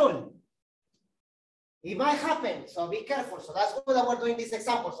that's the rule. It might happen, so be careful. So that's good that we're doing this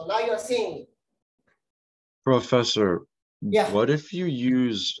example. So now you're seeing. Professor, Yeah. what if you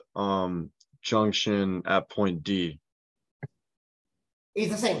use junction at point D?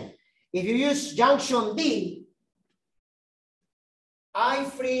 It's the same. If you use junction D,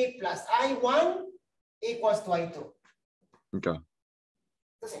 I3 plus I1 equals to I2. Okay.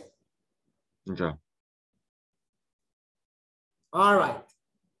 The same. Okay. All right.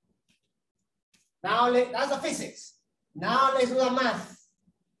 Now that's the physics. Now let's do the math.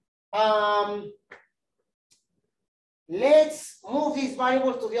 Let's move this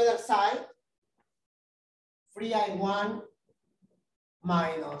variable to the other side. 3I1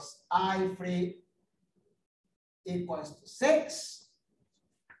 minus I3 equals to 6.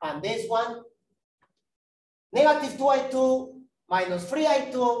 And this one, negative 2I2 minus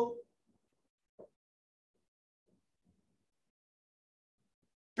 3I2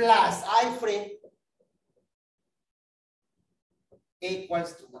 plus I3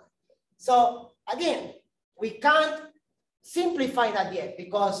 equals to 9. So again, we can't simplify that yet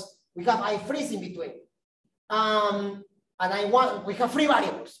because we have I3s in between. And we have 3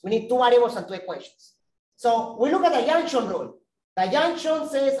 variables. We need 2 variables and 2 equations. So we look at the junction rule. The junction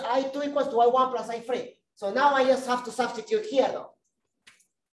says I2 equals to I1 plus I3. So now I just have to substitute here though.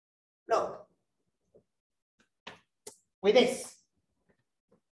 Look. With this.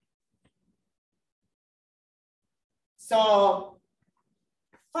 So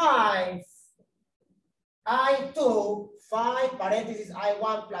 5 I2, 5 parentheses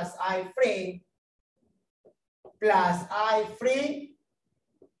I1 plus I3 plus I3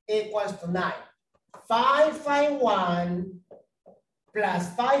 equals to 9. 5 I1 plus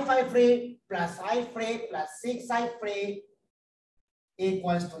 5 I3 plus I3 plus 6 I3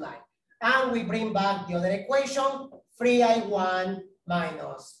 equals to 9. And we bring back the other equation, 3 I1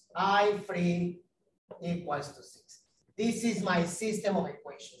 minus I3 equals to 6. This is my system of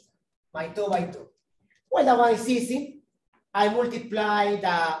equations, my 2 by 2. Well, that one is easy. I multiply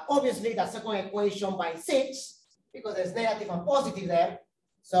obviously the second equation by 6 because there's negative and positive there.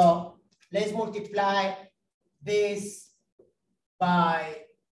 So let's multiply this by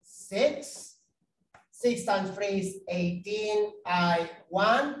 6. 6 times 3 is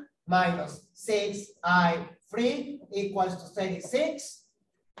 18I1 minus 6I3 equals to 36.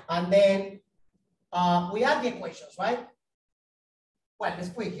 And then we add the equations, right? Well, let's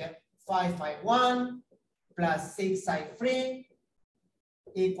put it here. 5I1 plus 6I3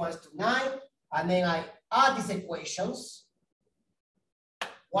 equals to 9. And then I add these equations.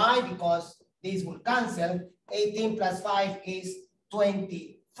 Why? Because this will cancel. 18 plus 5 is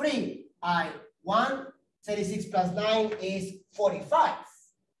 23. I1, 36 plus 9 is 45.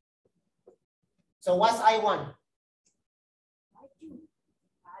 So what's I1? Why'd you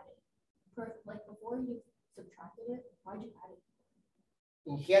add it? Like before you subtracted it, why'd you add it?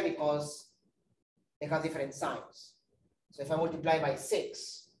 In here because they have different signs. So if I multiply by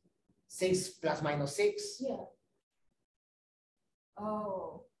 6, 6 plus minus 6. Yeah.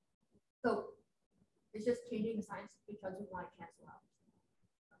 Oh. So it's just changing the signs because we want to cancel out.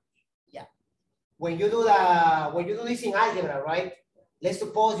 Yeah. When you do this in algebra, right? Let's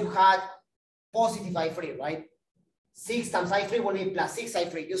suppose you had positive I3, right? 6 times I3 will be plus 6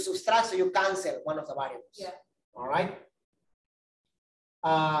 I3. You subtract, so you cancel one of the variables. Yeah. All right.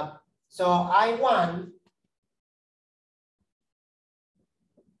 So I1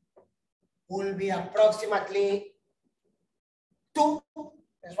 will be approximately 2,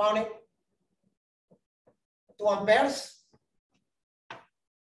 let's round it, 2 amperes,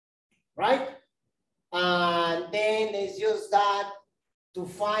 right? And then let's use that to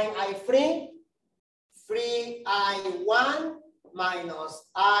find I3. 3I1 minus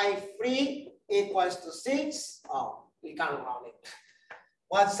I3 equals to 6. Oh, we can't round it.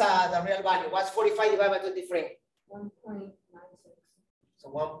 What's the real value? What's 45 divided by 23? 1.96. So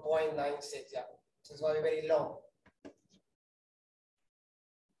 1.96, yeah. So it's going to be very low.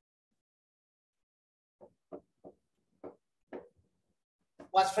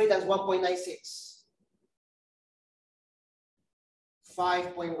 What's 3 times 1.96?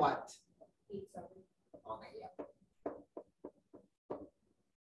 5 point what? 87. Okay, yeah.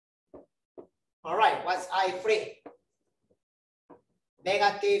 All right, what's I3?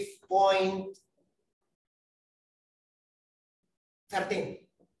 Negative 0.13.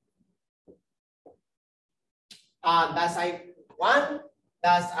 And that's I1,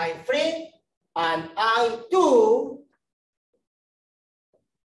 that's I3, and I2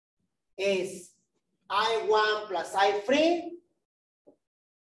 is I1 plus I3,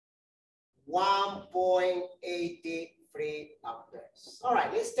 1.83 amperes. All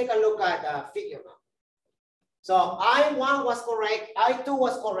right, let's take a look at the figure now. So I1 was correct, I2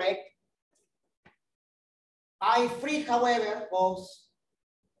 was correct. I3, however, goes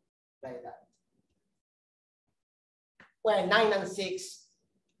like that. Well, 9 and 6,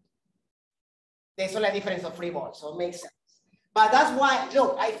 there's only a difference of 3 volts, so it makes sense. But that's why,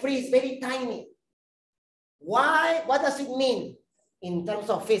 look, I3 is very tiny. Why? What does it mean in terms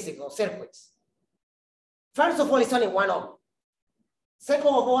of physical circuits? First of all, it's only 1 ohm. Second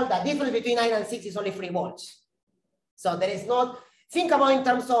of all, the difference between 9 and 6 is only 3 volts. So there is not, think about in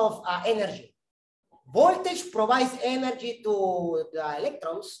terms of energy. Voltage provides energy to the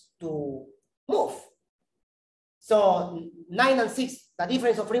electrons to move. So 9 and 6, the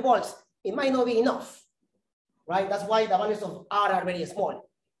difference of 3 volts, it might not be enough, right? That's why the values of R are very small.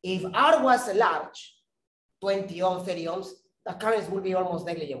 If R was large, 20 ohms, 30 ohms, the currents will be almost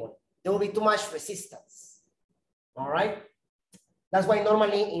negligible. There will be too much resistance, all right? That's why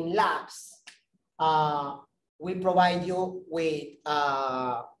normally in labs, we provide you with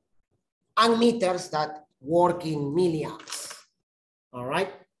ammeters that work in milliamps, all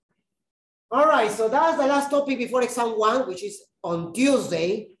right? All right, so that's the last topic before exam 1, which is on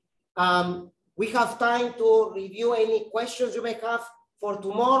Tuesday. We have time to review any questions you may have for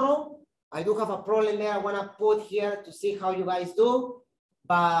tomorrow. I do have a problem there I want to put here to see how you guys do,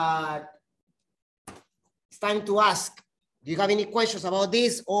 but it's time to ask. Do you have any questions about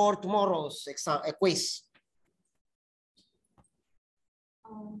this or tomorrow's exam quiz?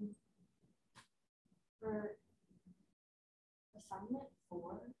 For assignment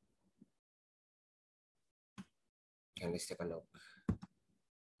 4. Okay, let's take a look.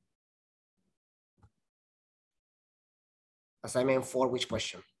 Assignment 4, which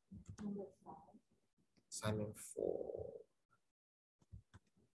question? Number 5. Assignment 4.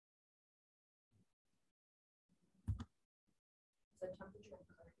 The temperature and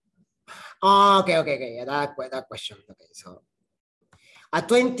current. Okay. Yeah, that question. Okay, so a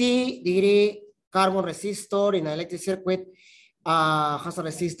 20-degree carbon resistor in an electric circuit has a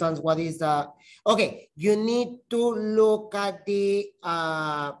resistance. What is the? Okay, you need to look at the.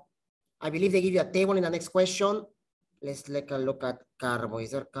 I believe they give you a table in the next question. Let's take a look at carbon.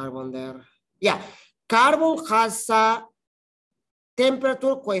 Is there carbon there? Yeah, carbon has a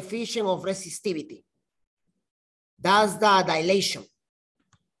temperature coefficient of resistivity. That's the dilation.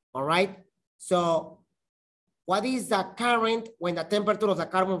 All right. So what is the current when the temperature of the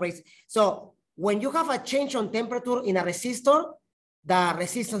carbon raises? So when you have a change on temperature in a resistor, the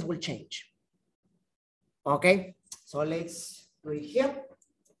resistance will change. Okay. So let's do it here.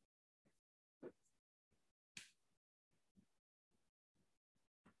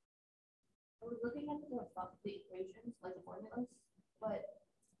 I was looking at the equations, like the formulas, but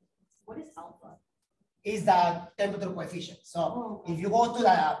what is alpha? Is the temperature coefficient. So if you go to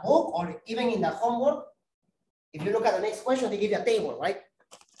the book or even in the homework, if you look at the next question, they give you a table, right?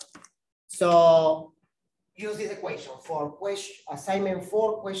 So use this equation for question assignment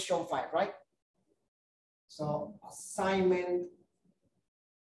 4, question 5, right? So assignment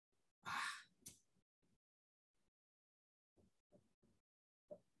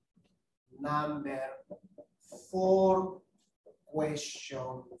number 4,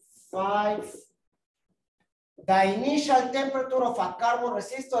 question 5. The initial temperature of a carbon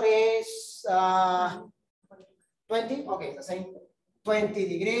resistor is 20. Okay, the same 20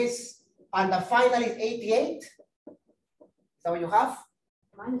 degrees. And the final is 88. Is that what you have?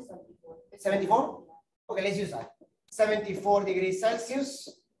 Mine is 74. 74? Okay, let's use that. 74 degrees Celsius.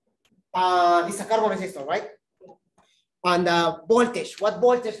 This is a carbon resistor, right? And voltage, what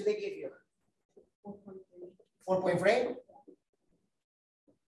voltage do they give you? 4.3.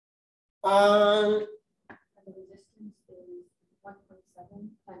 And the resistance is 1.7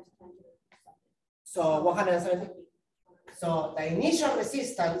 times 10 to the second. So 170. So the initial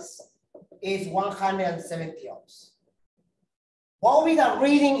resistance is 170 ohms. What will be the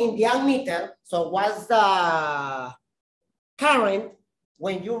reading in the ammeter? So what's the current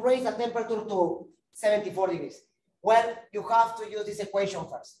when you raise the temperature to 74 degrees? Well, you have to use this equation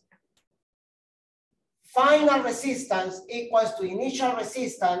first. Final resistance equals to initial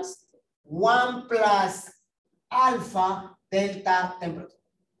resistance 1 plus alpha delta temperature.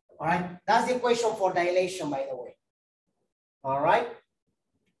 All right, that's the equation for dilation, by the way. All right,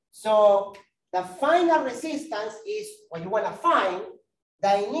 so the final resistance is what you want to find.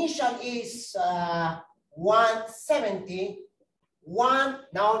 The initial is 170.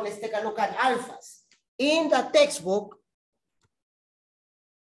 Now let's take a look at alphas. In the textbook,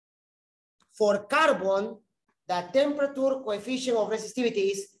 for carbon, the temperature coefficient of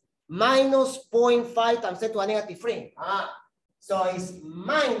resistivity is minus 0.5 times 10 to a negative 3. So it's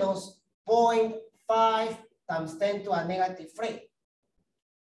minus 0.5 times 10 to a negative 3.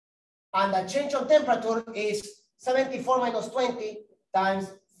 And the change of temperature is 74 minus 20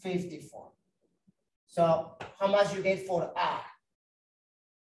 times 54. So how much you get for R?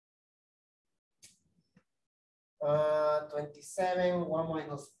 27, 1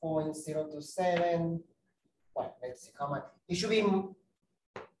 minus 0.027. Well, let's see how much. It should be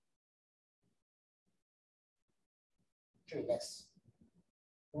less.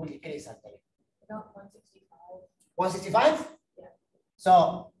 It will decrease actually. About 165. 165? Yeah.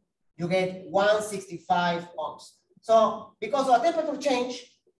 So you get 165 ohms. So because of the temperature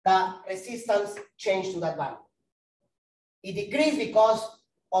change, the resistance changed to that value. It decreased because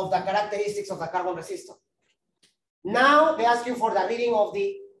of the characteristics of the carbon resistor. Now they ask you for the reading of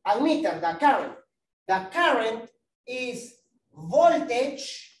the ammeter, the current. The current is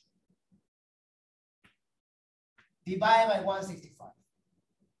voltage divided by 165.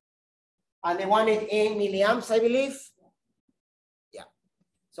 And they wanted in milliamps, I believe. Yeah.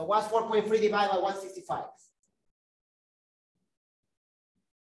 So what's 4.3 divided by 165?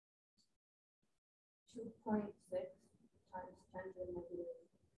 2.6 times 10 to the negative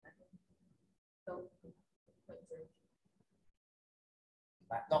second. So, 0.3.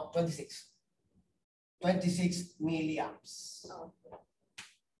 No, 26. 26 milliamps. Oh, yeah.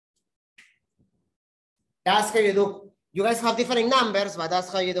 That's how you do. You guys have different numbers, but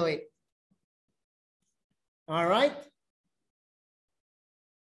that's how you do it. All right.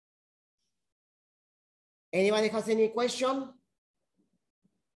 Anybody has any question?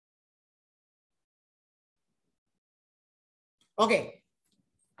 Okay.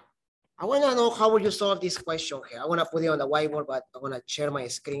 I want to know how will you solve this question here. I want to put it on the whiteboard, but I want to share my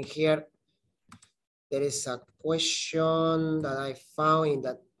screen here. There is a question that I found in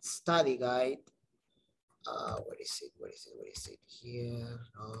that study guide. Where is it? Where is it? Where is it? Here.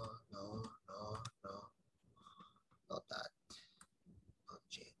 No. Not that. Not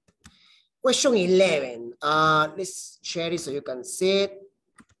yet. Question 11. Let's share it so you can see it.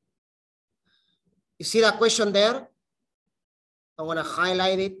 You see that question there? I want to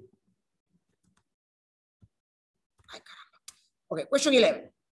highlight it. Okay, question 11.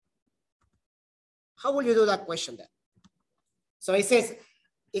 How will you do that question then? So it says,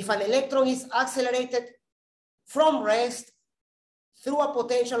 if an electron is accelerated from rest through a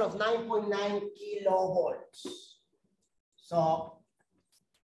potential of 9.9 kilovolts. So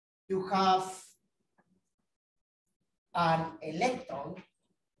you have an electron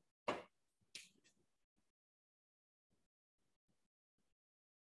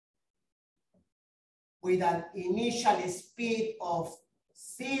with an initial speed of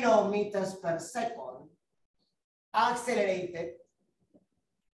 0 meters per second, accelerated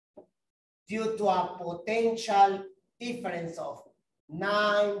due to a potential difference of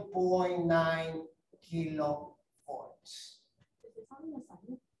 9.9 kilovolts. Is this on the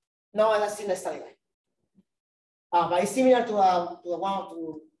assignment? No, that's in the study guide. But it's similar to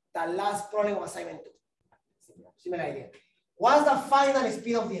the last problem of assignment 2. Similar idea. What's the final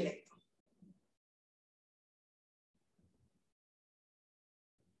speed of the electron?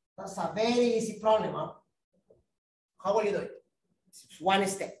 That's a very easy problem, huh? How will you do it? It's one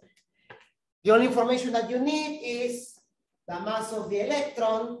step. The only information that you need is the mass of the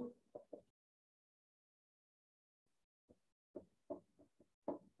electron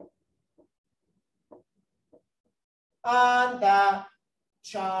and the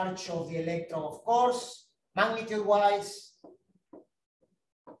charge of the electron, of course, Magnitude-wise,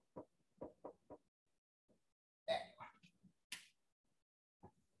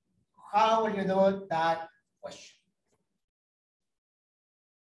 how will you do that question?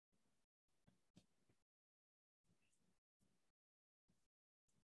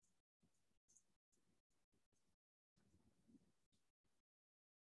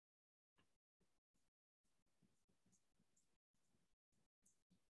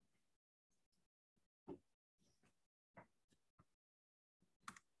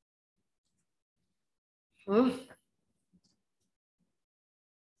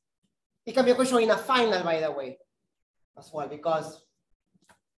 It can be a question in a final, by the way, as well, because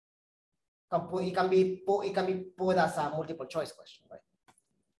it can be put as a multiple choice question, right?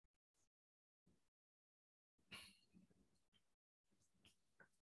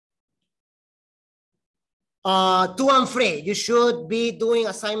 Two and three. You should be doing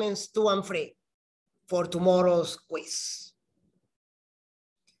assignments 2 and 3 for tomorrow's quiz.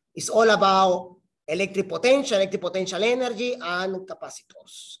 It's all about electric potential energy, and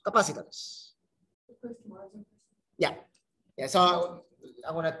capacitance. Yeah. Yeah. So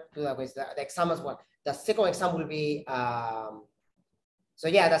I want to do that with the exam as well. The second exam will be, so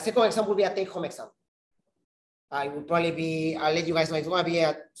yeah, the second exam will be a take-home exam. It will probably be, I'll let you guys know, it's going to be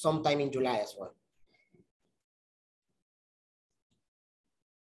at sometime in July as well.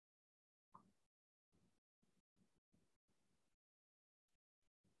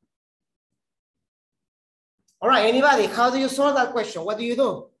 All right, anybody, how do you solve that question? What do you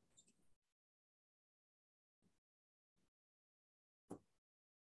do?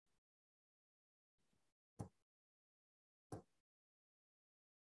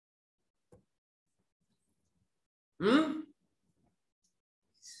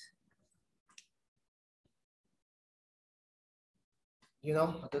 You know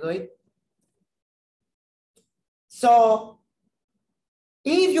how to do it? So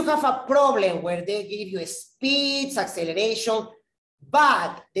if you have a problem where they give you speeds, acceleration,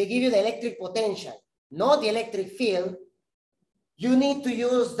 but they give you the electric potential, not the electric field, you need to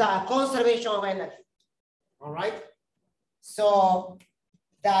use the conservation of energy. All right? So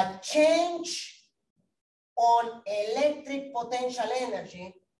the change on electric potential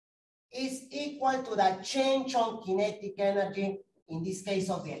energy is equal to the change on kinetic energy, in this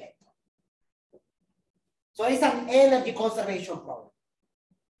case of the electron. So it's an energy conservation problem.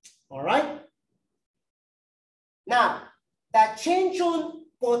 All right? Now, the change on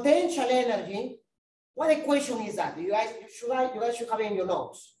potential energy, what equation is that? You guys should have it in your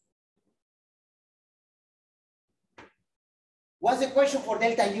notes. What's the equation for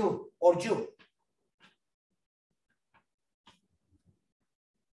delta U or U?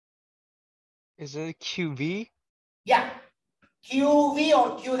 Is it QV? Yeah, QV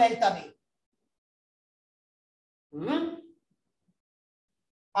or Q delta V.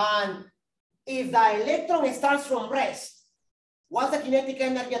 And if the electron starts from rest, what's the kinetic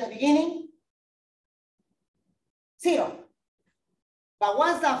energy at the beginning? 0. But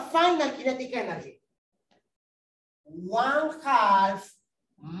what's the final kinetic energy? 1/2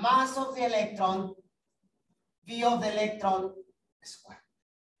 mass of the electron, V of the electron squared.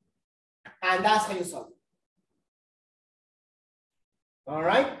 And that's how you solve it. All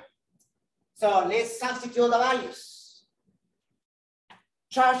right? So let's substitute the values.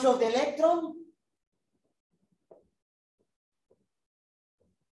 Charge of the electron,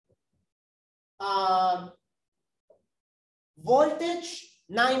 voltage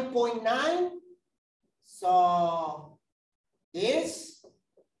 9.9. So this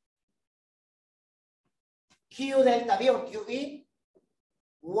Q delta V or QV,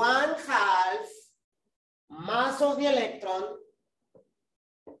 1/2 mass of the electron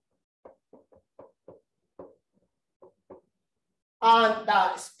and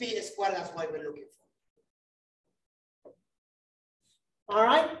the speed squared, that's what we're looking for. All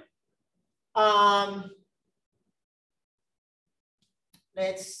right.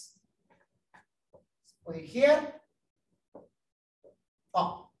 Let's put it here.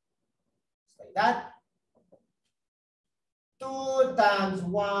 Oh, like that. 2 times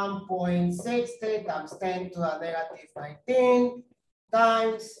 1.60 times 10 to the negative 19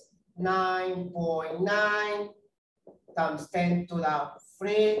 times 9.9 times 10 to the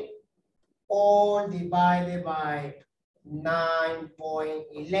 3, all divided by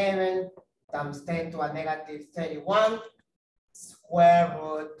 9.11 times 10 to a negative 31, square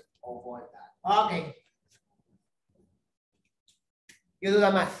root of all that. Okay. You do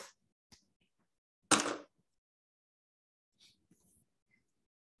the math.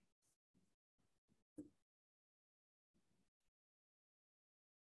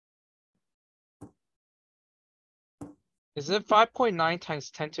 Is it 5.9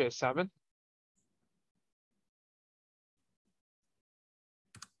 times 10 to the 7?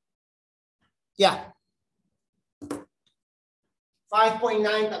 Yeah.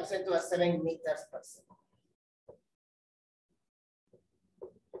 5.9 times 10 to the 7 meters per second.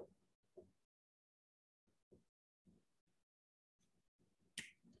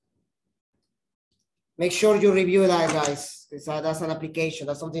 Make sure you review that, guys, because that's an application.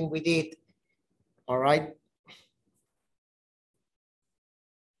 That's something we did. All right.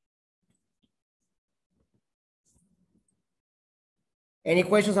 Any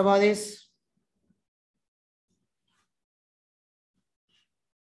questions about this?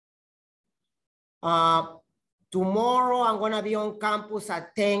 Tomorrow, I'm going to be on campus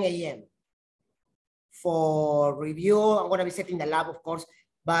at 10 a.m. for review. I'm going to be setting the lab, of course,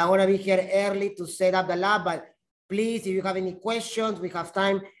 but I want to be here early to set up the lab. But please, if you have any questions, we have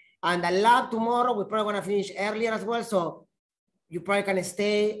time. And the lab tomorrow, we're probably going to finish earlier as well. So you probably can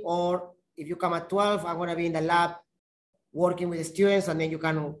stay, or if you come at 12, I'm going to be in the lab working with the students, and then you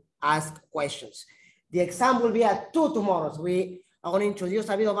can ask questions. The exam will be at 2 tomorrow. So we are going to introduce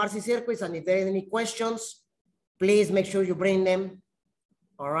a bit of RC circuits, and if there are any questions, please make sure you bring them.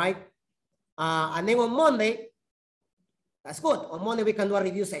 All right. And then on Monday, that's good. On Monday, we can do a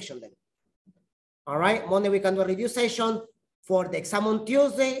review session then. All right. Monday, we can do a review session for the exam on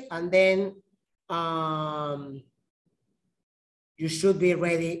Tuesday, and then you should be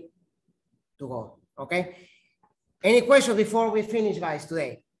ready to go. Okay. Any questions before we finish, guys,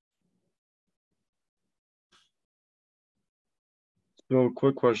 today? So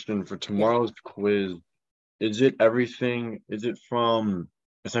quick question for tomorrow's quiz. Is it everything? Is it from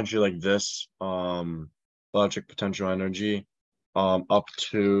essentially like this electric potential energy up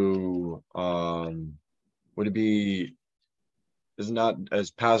to would it be, is not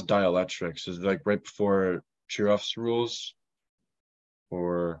as past dielectrics? Is it like right before Kirchoffs rules?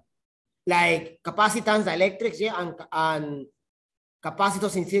 Or Like capacitance, dielectrics, yeah, and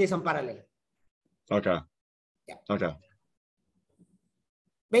capacitors in series and parallel. okay. Yeah. Okay.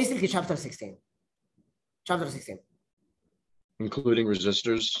 Basically, chapter 16. Chapter 16. Including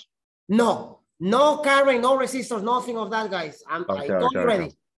resistors? No, no current, no resistors, nothing of that, guys. I told you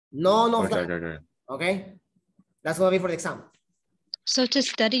already. None of that. Okay. That's gonna be for the exam. So to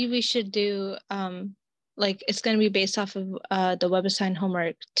study, we should do like it's gonna be based off of the web assigned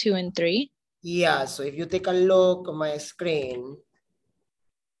homework 2 and 3. Yeah. So if you take a look at my screen.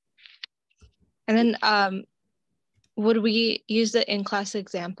 And then would we use the in-class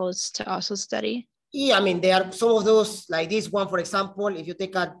examples to also study? Yeah, I mean, there are some of those, like this one, for example, if you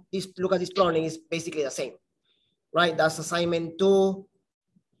take look at this problem, it's basically the same, right? That's assignment 2,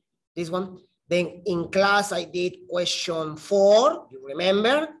 this one. Then in class, I did question 4, you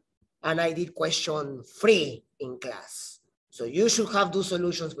remember? And I did question 3 in class. So you should have those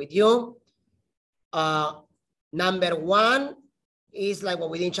solutions with you. Number 1 is like what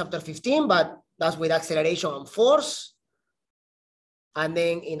we did in chapter 15, but that's with acceleration and force. And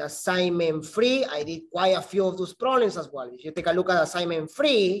then in assignment 3, I did quite a few of those problems as well. If you take a look at assignment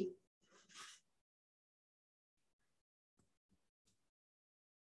 3,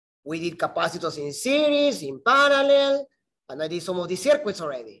 we did capacitors in series, in parallel, and I did some of these circuits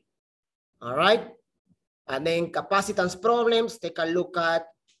already. All right. And then capacitance problems, take a look at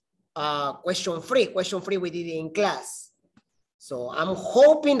question 3. Question 3 we did in class. So I'm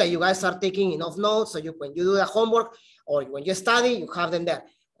hoping that you guys are taking enough notes so when you do the homework or when you study, you have them there.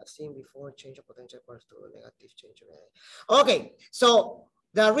 I've seen before change of potential equals to negative change of energy. Okay, so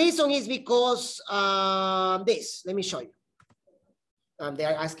the reason is because this, let me show you. They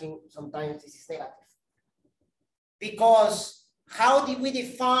are asking sometimes this is negative. Because how did we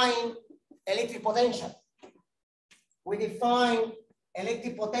define electric potential? We define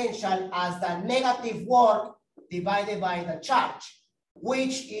electric potential as the negative work divided by the charge,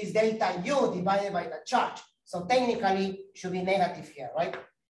 which is delta U divided by the charge. So technically should be negative here, right?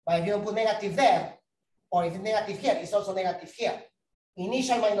 But if you don't put negative there, or if it's negative here, it's also negative here.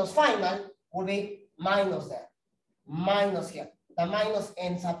 Initial minus final will be minus there, minus here. The minus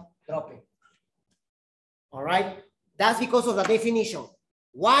ends up dropping. All right? That's because of the definition.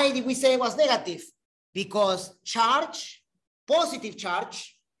 Why did we say it was negative? Because charge, positive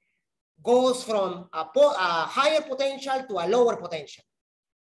charge, goes from a higher potential to a lower potential.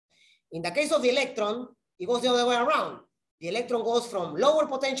 In the case of the electron, it goes the other way around. The electron goes from lower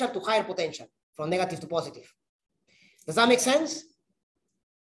potential to higher potential, from negative to positive. Does that make sense?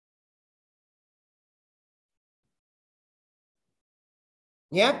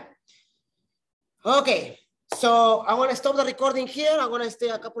 Yeah? Okay, So I want to stop the recording here. I'm going to stay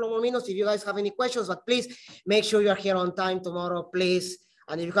a couple of more minutes if you guys have any questions, but please make sure you're here on time tomorrow, please.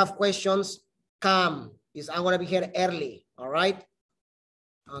 And if you have questions, come. I'm going to be here early. All right.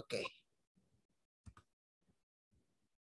 Okay.